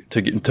gimmick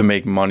to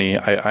make money.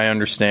 I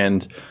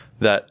understand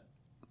that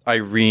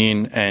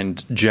Irene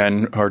and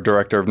Jen, our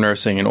director of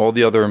nursing, and all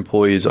the other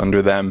employees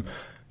under them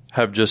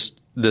have just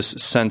this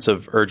sense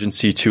of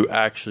urgency to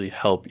actually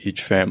help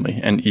each family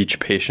and each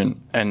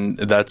patient. And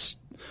that's,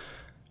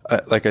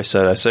 like I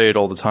said, I say it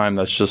all the time.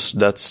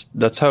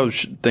 That's how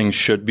things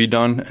should be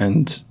done,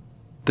 and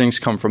things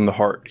come from the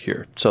heart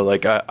here. So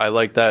I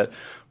like that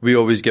we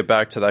always get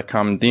back to that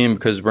common theme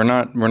because we're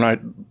not.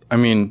 I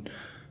mean,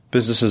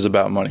 business is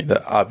about money,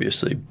 that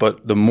obviously,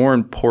 but the more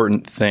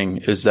important thing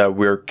is that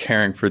we're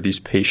caring for these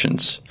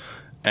patients,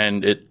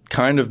 and it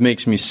kind of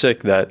makes me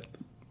sick that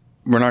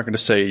we're not going to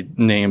say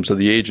names of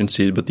the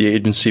agency, but the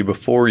agency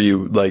before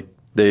you,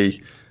 they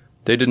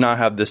did not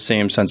have the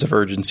same sense of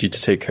urgency to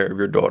take care of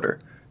your daughter.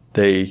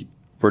 They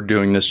were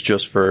doing this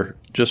just for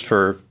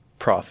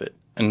profit.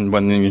 And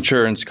when the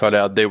insurance cut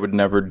out, they would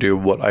never do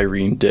what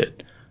Irene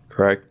did.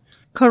 Correct?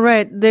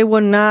 Correct. They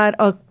were not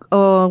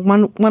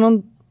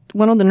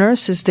one of the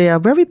nurses. They are a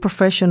very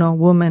professional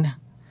woman.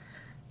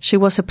 She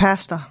was a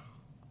pastor.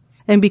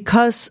 And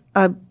because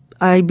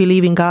I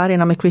believe in God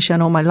and I'm a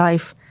Christian all my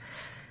life,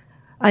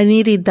 I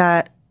needed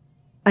that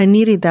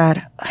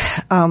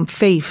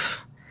faith.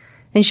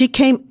 And she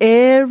came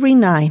every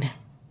night.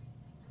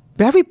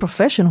 Very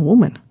professional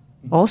woman.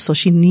 Also,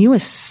 she knew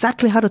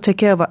exactly how to take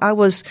care of her. I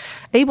was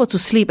able to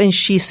sleep, and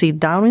she sit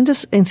down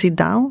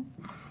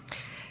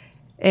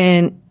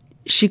and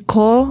she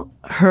called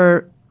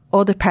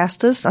all the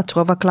pastors at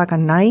 12 o'clock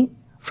at night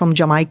from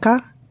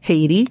Jamaica,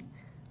 Haiti,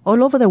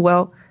 all over the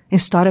world,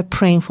 and started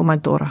praying for my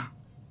daughter.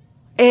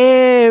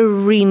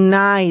 Every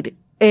night.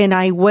 And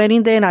I went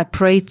in there and I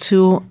prayed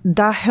too.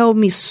 That helped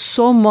me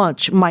so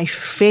much. My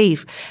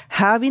faith,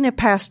 having a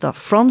pastor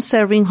from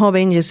Serving Home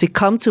Agency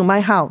come to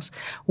my house,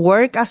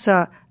 work as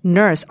a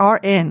nurse,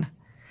 RN,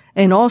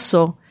 and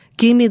also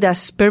give me that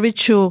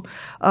spiritual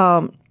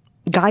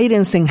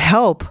guidance and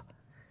help.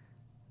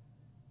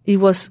 It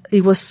was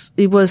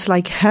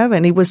like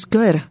heaven. It was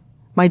good.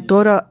 My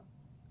daughter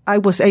I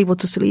was able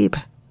to sleep.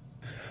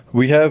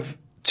 We have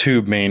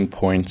two main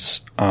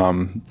points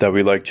that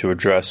we like to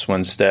address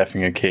when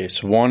staffing a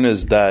case. One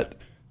is that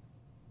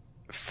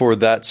for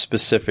that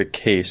specific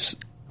case,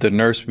 the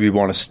nurse we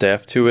want to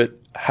staff to it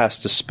has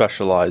to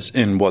specialize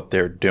in what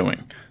they're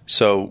doing.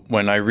 So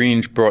when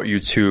Irene brought you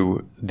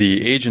to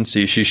the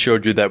agency, she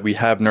showed you that we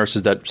have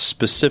nurses that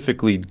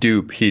specifically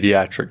do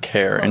pediatric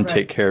care and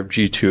take care of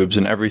G-tubes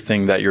and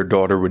everything that your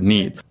daughter would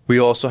need. We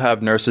also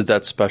have nurses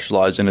that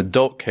specialize in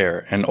adult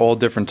care and all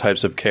different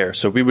types of care.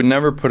 So we would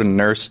never put a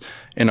nurse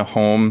in a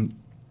home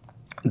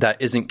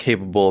that isn't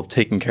capable of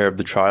taking care of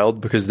the child,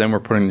 because then we're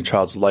putting the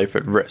child's life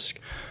at risk.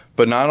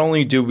 But not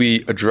only do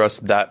we address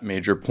that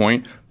major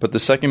point, but the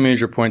second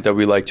major point that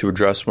we like to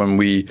address when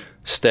we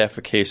staff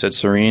a case at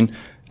Serene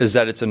is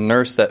that it's a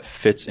nurse that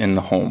fits in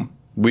the home.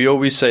 We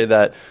always say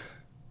that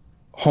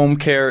home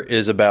care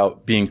is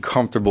about being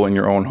comfortable in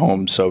your own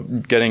home, so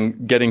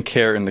getting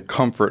care in the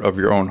comfort of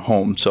your own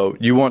home. So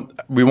we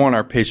want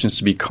our patients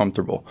to be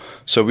comfortable.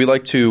 So we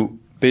like to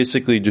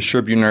basically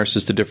distribute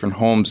nurses to different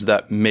homes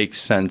that make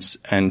sense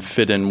and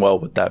fit in well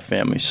with that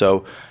family.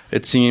 So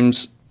it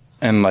seems,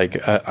 and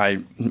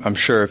I'm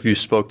sure if you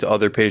spoke to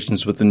other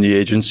patients within the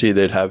agency,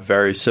 they'd have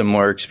very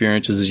similar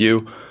experiences as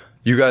you.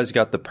 You guys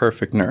got the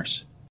perfect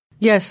nurse.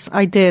 Yes,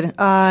 I did.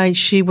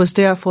 She was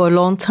there for a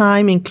long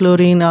time,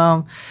 including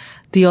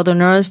the other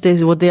nurse.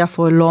 They were there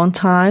for a long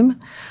time.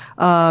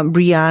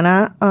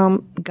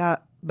 Brianna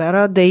got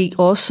better. They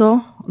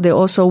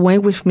also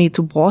went with me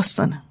to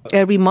Boston.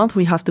 Every month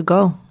we have to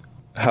go.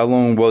 How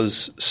long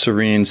was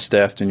Serene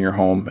staffed in your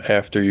home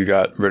after you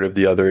got rid of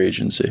the other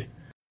agency?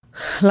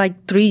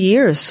 Like 3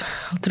 years.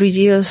 3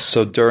 years.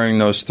 So during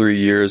those 3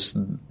 years,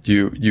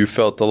 you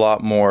felt a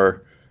lot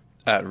more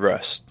at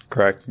rest,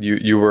 correct?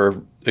 You were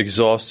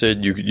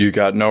exhausted, you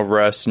got no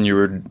rest, and you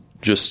were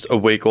just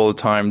awake all the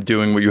time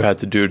doing what you had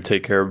to do to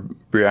take care of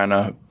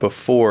Brianna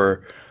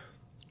before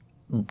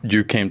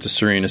you came to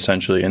Serene,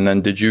 essentially. And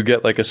then did you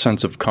get like a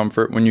sense of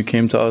comfort when you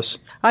came to us?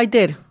 I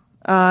did.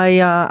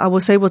 I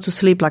was able to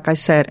sleep, like I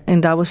said,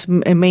 and that was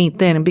a main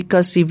thing,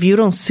 because if you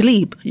don't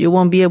sleep, you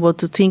won't be able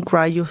to think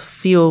right. You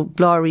feel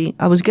blurry.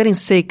 I was getting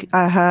sick.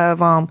 I have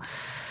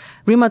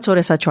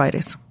rheumatoid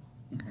arthritis.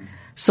 Mm-hmm.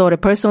 So the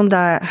person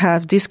that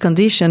have this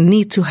condition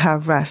need to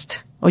have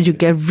rest, or you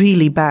get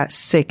really bad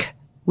sick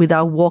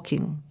without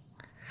walking.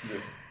 Yeah.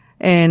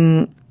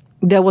 And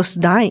there was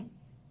night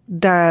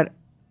that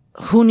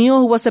who knew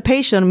who was a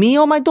patient, me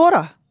or my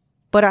daughter?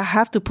 But I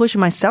have to push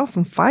myself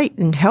and fight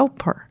and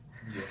help her.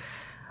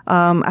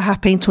 I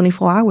have pain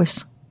 24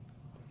 hours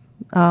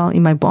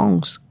in my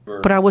bones. Sure.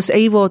 But I was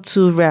able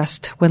to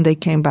rest when they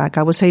came back.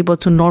 I was able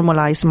to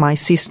normalize my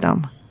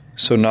system.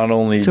 So not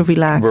only to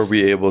relax. Were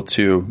we able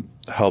to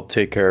help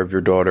take care of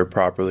your daughter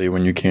properly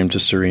when you came to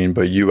Serene,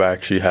 but you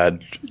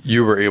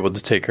were able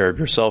to take care of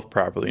yourself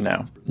properly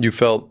now. You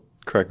felt,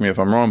 correct me if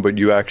I'm wrong, but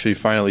you actually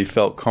finally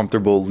felt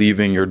comfortable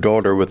leaving your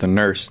daughter with a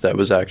nurse that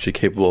was actually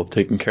capable of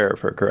taking care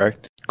of her,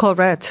 correct?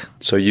 Correct.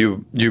 So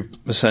you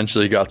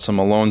essentially got some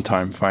alone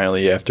time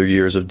finally after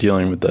years of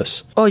dealing with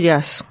this. Oh,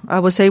 yes. I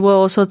was able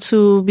also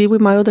to be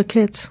with my other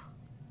kids,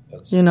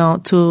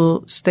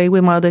 to stay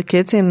with my other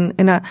kids.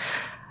 And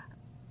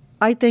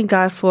I thank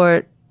God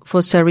for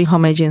Serene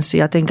Home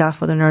Agency. I thank God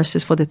for the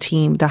nurses, for the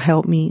team that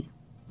helped me,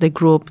 the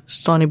group,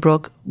 Stony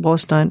Brook,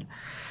 Boston,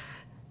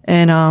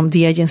 and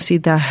the agency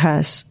that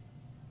has,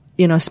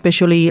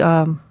 especially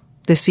the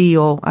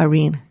CEO,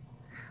 Irene,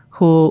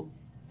 who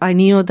I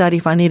knew that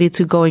if I needed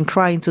to go and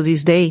cry into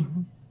this day,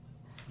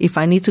 if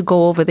I need to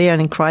go over there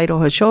and cry to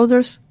her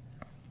shoulders,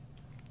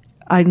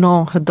 I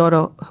know her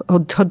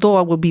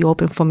door will be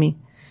open for me.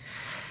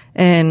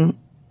 And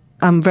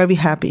I'm very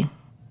happy.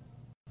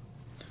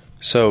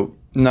 So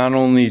not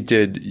only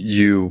did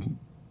you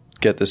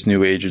get this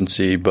new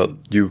agency, but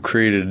you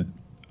created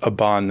a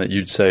bond that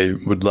you'd say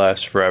would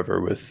last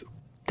forever with.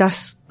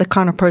 That's the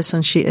kind of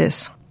person she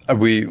is.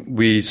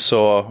 We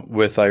saw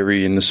with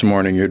Irene this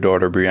morning your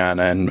daughter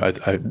Brianna,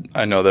 and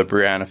I know that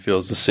Brianna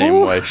feels the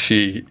same way.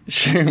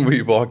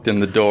 We walked in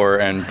the door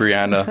and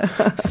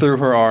Brianna threw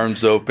her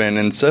arms open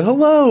and said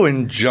hello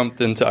and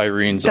jumped into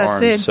Irene's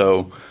arms. It.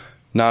 So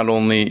not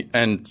only,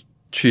 and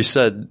she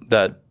said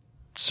that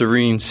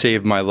Serene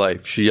saved my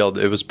life. She yelled.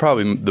 It was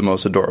probably the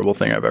most adorable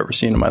thing I've ever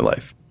seen in my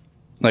life.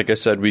 Like I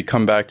said, we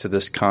come back to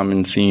this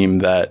common theme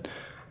that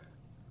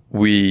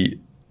we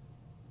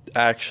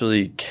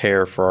actually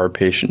care for our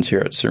patients here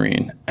at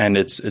Serene, and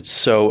it's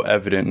so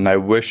evident. And I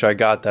wish I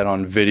got that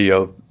on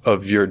video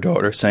of your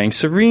daughter saying,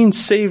 "Serene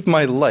saved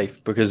my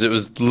life," because it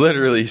was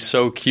literally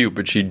so cute.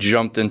 But she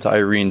jumped into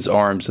Irene's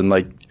arms,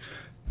 and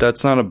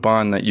that's not a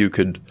bond that you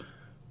could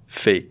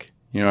fake.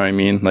 You know what I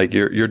mean? Like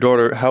your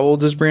daughter, how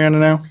old is Brianna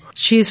now?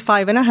 She's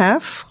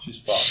 5.5.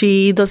 She's 5.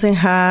 She doesn't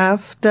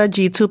have the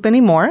G-tube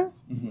anymore.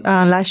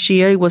 Mm-hmm. Last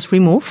year it was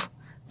removed.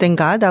 Thank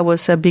God. That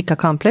was a big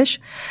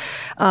accomplishment.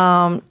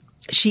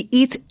 She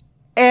eats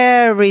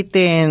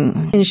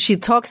everything, and she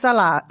talks a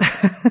lot.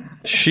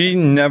 She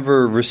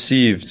never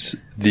received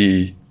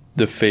the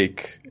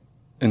fake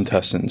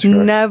intestines,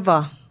 correct?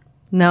 Never.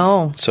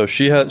 No. So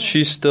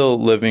she's still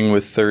living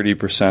with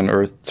 30%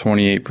 or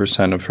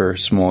 28% of her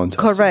small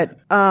intestine. Correct.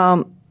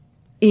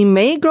 It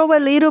may grow a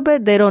little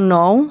bit. They don't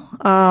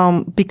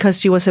know because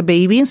she was a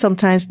baby. And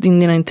sometimes the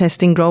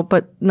intestine grow,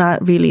 but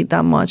not really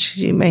that much.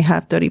 She may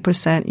have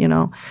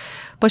 30%,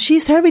 But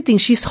she's everything.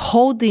 She's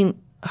holding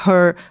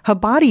her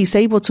body is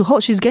able to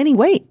hold. She's gaining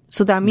weight.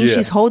 So that means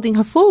she's holding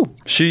her food.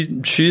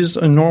 She's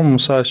a normal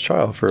sized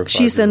child for a 5-year-old.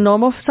 She's a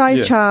normal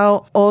sized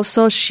child.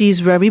 Also, she's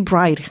very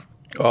bright.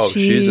 Oh,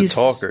 she's a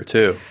talker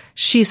too.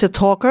 She's a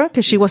talker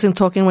because she wasn't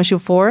talking when she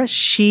was 4.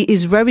 She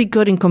is very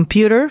good in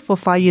computer for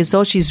 5 years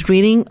old. She's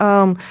reading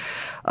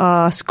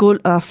school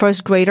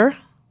first grader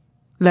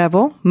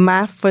level,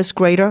 math first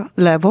grader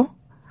level.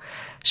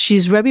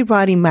 She's very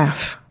bright in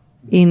math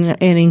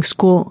in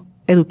school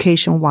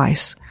education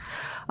wise.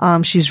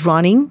 She's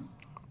running.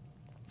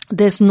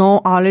 There's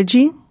no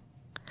allergy.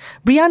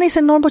 Brianna is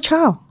a normal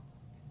child.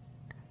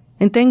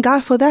 And thank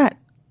God for that.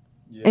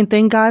 Yeah. And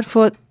thank God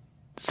for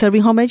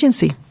serving home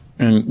agency.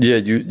 And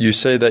you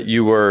say that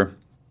you're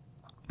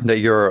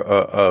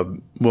a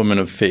woman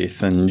of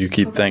faith and you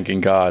keep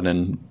thanking God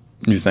and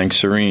you thank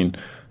Serene.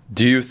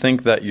 Do you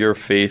think that your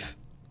faith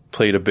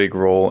played a big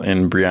role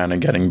in Brianna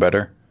getting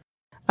better?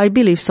 I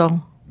believe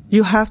so.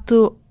 You have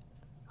to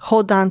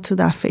hold on to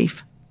that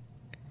faith.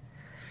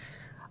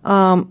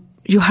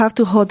 You have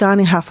to hold on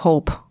and have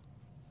hope.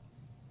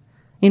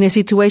 In a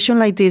situation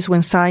like this,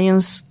 when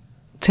science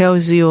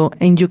tells you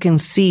and you can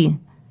see,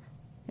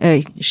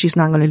 hey, she's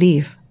not going to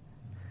leave,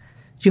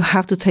 you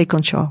have to take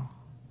control.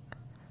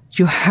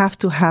 You have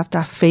to have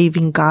that faith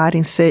in God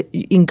and say,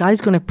 and God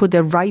is going to put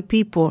the right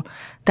people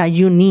that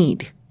you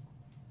need,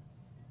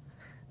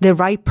 the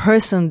right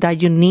person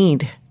that you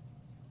need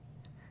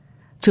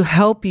to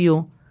help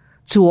you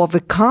to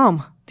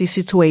overcome this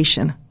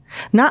situation.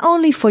 Not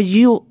only for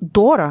you,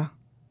 daughter,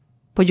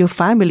 but your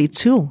family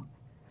too.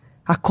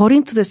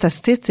 According to the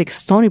statistics,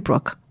 Stony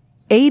Brook,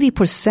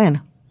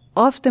 80%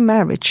 of the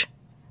marriage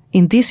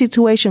in this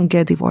situation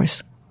get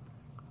divorced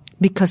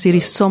because it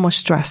is so much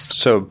stress.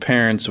 So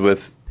parents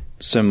with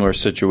similar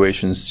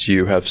situations to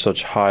you have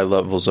such high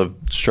levels of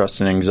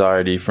stress and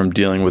anxiety from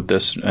dealing with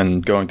this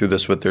and going through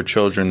this with their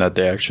children that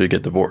they actually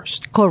get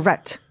divorced.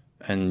 Correct.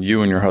 And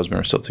you and your husband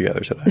are still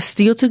together today.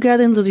 Still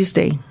together into this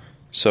day.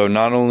 So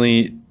not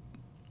only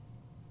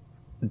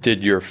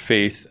did your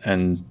faith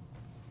and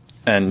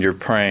your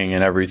praying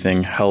and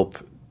everything help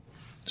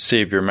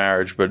save your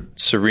marriage, but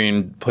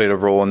Serene played a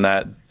role in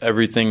that.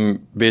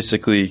 Everything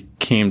basically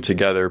came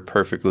together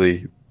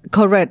perfectly.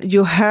 Correct.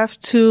 You have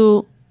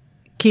to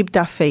keep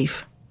that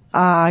faith.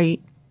 I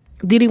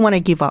didn't want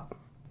to give up.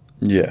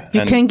 Yeah.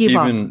 You can't give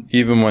up.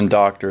 Even when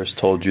doctors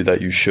told you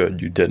that you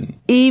should, you didn't.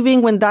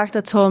 Even when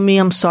doctor told me,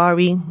 I'm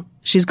sorry,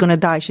 she's going to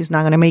die, she's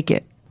not going to make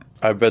it.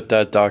 I bet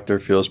that doctor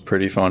feels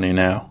pretty funny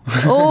now.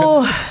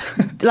 Oh,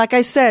 like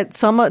I said,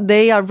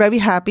 they are very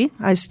happy.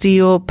 I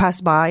still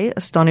pass by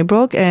Stony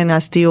Brook and I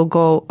still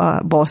go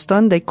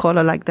Boston. They call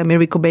her like the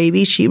miracle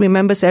baby. She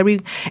remembers every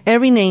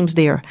name's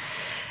there.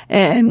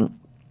 And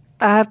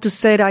I have to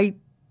say that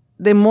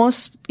the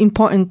most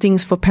important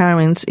things for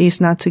parents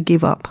is not to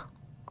give up.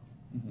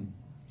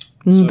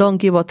 Mm-hmm. Don't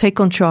give up. Take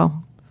control.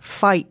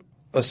 Fight.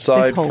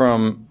 Aside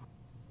from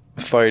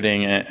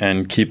fighting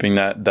and keeping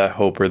that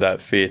hope or that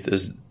faith,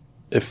 is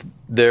if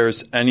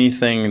there's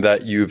anything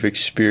that you've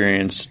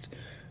experienced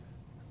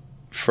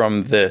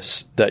from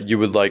this that you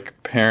would like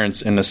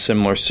parents in a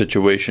similar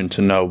situation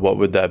to know, what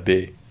would that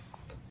be?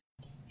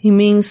 It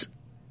means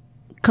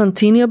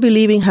continue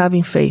believing,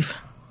 having faith.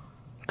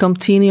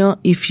 Continue.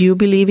 If you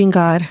believe in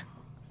God,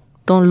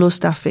 don't lose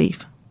that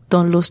faith.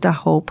 Don't lose that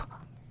hope.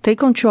 Take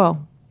control.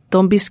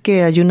 Don't be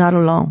scared. You're not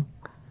alone.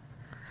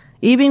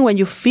 Even when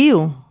you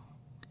feel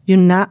you're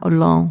not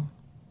alone,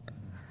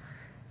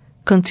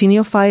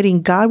 continue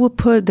fighting. God will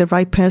put the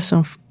right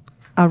person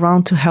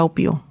around to help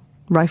you,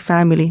 right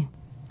family.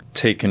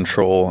 Take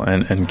control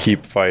and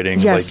keep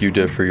fighting like you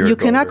did for your daughter. You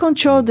cannot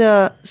control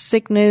the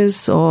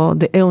sickness or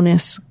the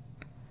illness,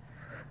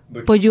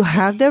 but you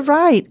have the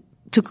right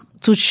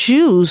to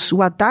choose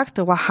what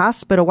doctor, what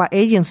hospital, what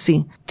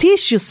agency.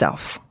 Teach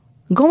yourself.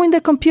 Go in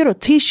the computer.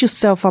 Teach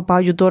yourself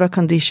about your daughter's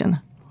condition.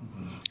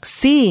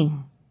 See.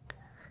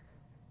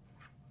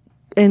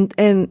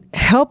 And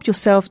help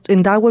yourself,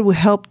 and that will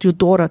help your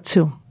daughter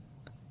too.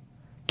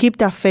 Keep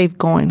that faith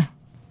going.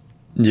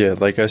 Yeah,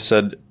 like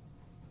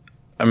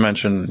I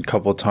mentioned a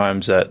couple of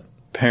times that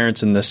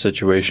parents in this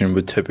situation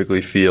would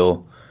typically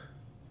feel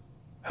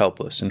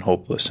helpless and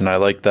hopeless. And I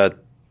like that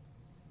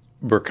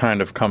we're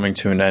kind of coming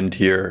to an end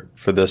here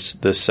for this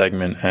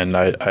segment. And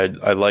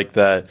I like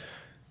that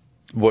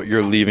what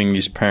you're leaving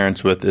these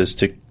parents with is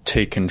to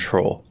take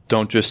control.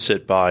 Don't just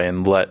sit by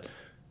and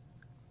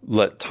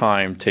let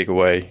time take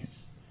away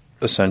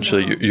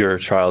essentially your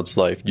child's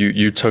life.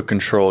 You took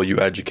control, you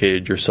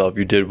educated yourself,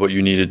 you did what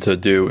you needed to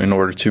do in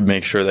order to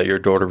make sure that your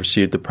daughter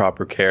received the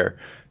proper care.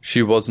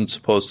 She wasn't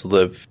supposed to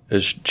live.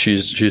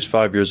 She's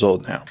 5 years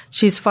old now.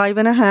 She's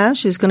 5.5.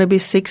 She's going to be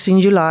 6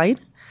 in July.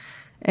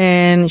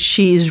 And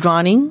she is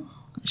running.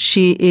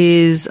 She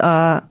is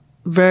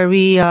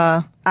very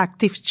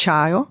active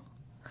child.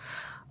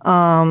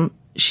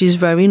 She's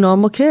very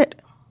normal kid.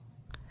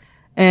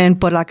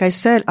 But like I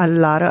said, a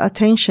lot of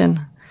attention.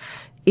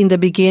 In the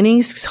beginning,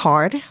 it's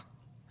hard.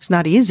 It's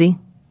not easy.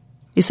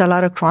 It's a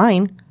lot of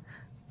crying.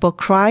 But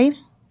cry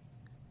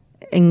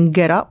and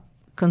get up,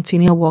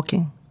 continue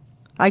walking.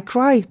 I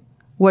cry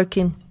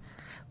working,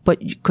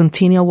 but you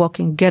continue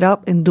walking. Get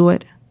up and do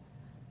it.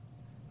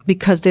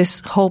 Because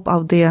there's hope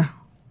out there.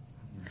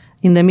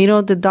 In the middle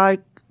of the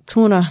dark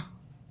tunnel,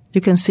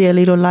 you can see a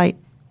little light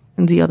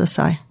on the other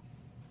side.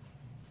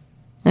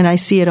 And I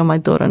see it on my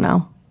daughter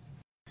now.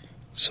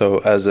 So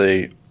as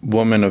a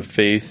woman of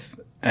faith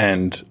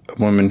and a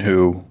woman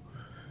who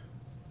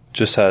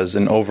just has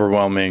an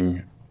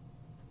overwhelming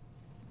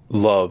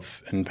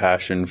love and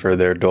passion for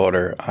their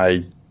daughter,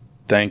 I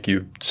thank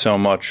you so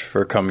much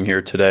for coming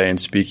here today and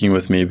speaking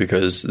with me,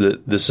 because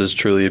this is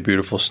truly a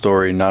beautiful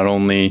story. Not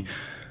only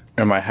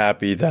am I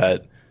happy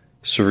that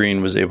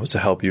Serene was able to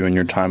help you in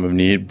your time of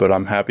need, but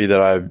I'm happy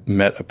that I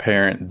met a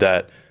parent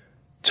that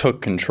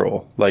took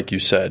control, like you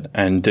said,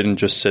 and didn't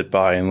just sit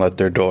by and let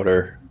their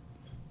daughter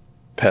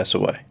pass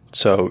away.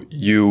 So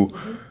you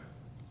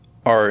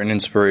are an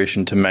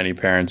inspiration to many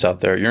parents out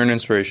there. You're an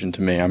inspiration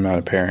to me. I'm not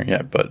a parent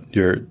yet, but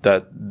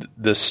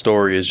this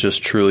story is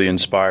just truly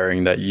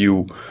inspiring, that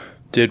you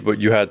did what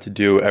you had to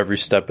do every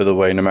step of the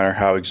way, no matter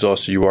how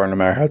exhausted you are, no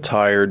matter how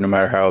tired, no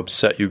matter how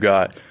upset you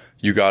got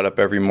up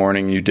every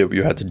morning, you did what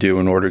you had to do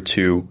in order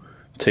to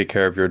take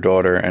care of your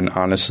daughter. And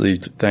honestly,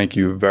 thank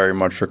you very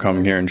much for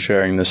coming here and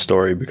sharing this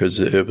story, because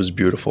it was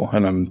beautiful.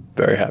 And I'm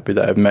very happy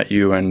that I've met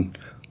you and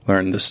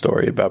learned this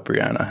story about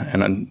Brianna.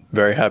 And I'm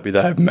very happy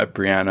that I've met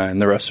Brianna and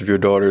the rest of your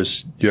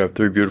daughters. You have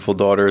 3 beautiful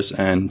daughters,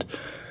 and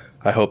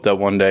I hope that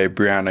one day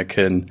Brianna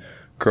can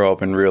grow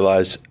up and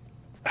realize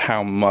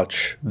how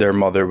much their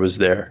mother was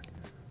there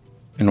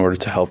in order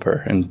to help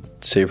her and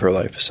save her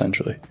life,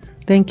 essentially.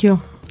 Thank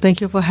you. Thank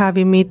you for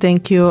having me.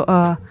 Thank you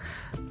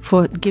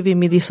for giving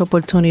me this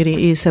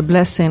opportunity. It's a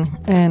blessing,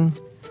 and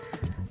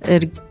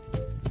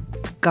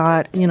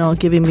God,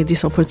 giving me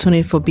this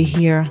opportunity for be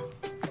here.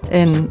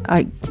 And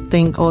I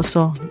thank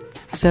also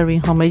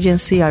Serene Home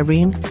Agency,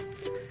 Irene.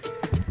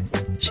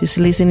 She's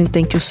listening.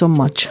 Thank you so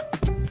much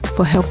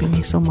for helping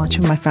me so much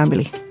and my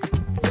family.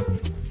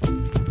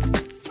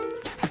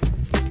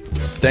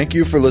 Thank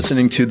you for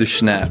listening to The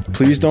Schnapp.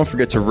 Please don't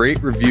forget to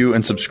rate, review,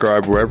 and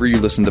subscribe wherever you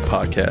listen to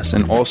podcasts.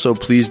 And also,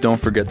 please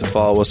don't forget to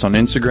follow us on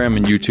Instagram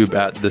and YouTube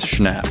at The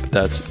Schnapp.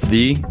 That's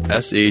the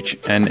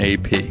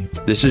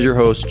SHNAP. This is your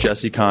host,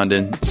 Jesse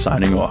Condon,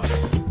 signing off.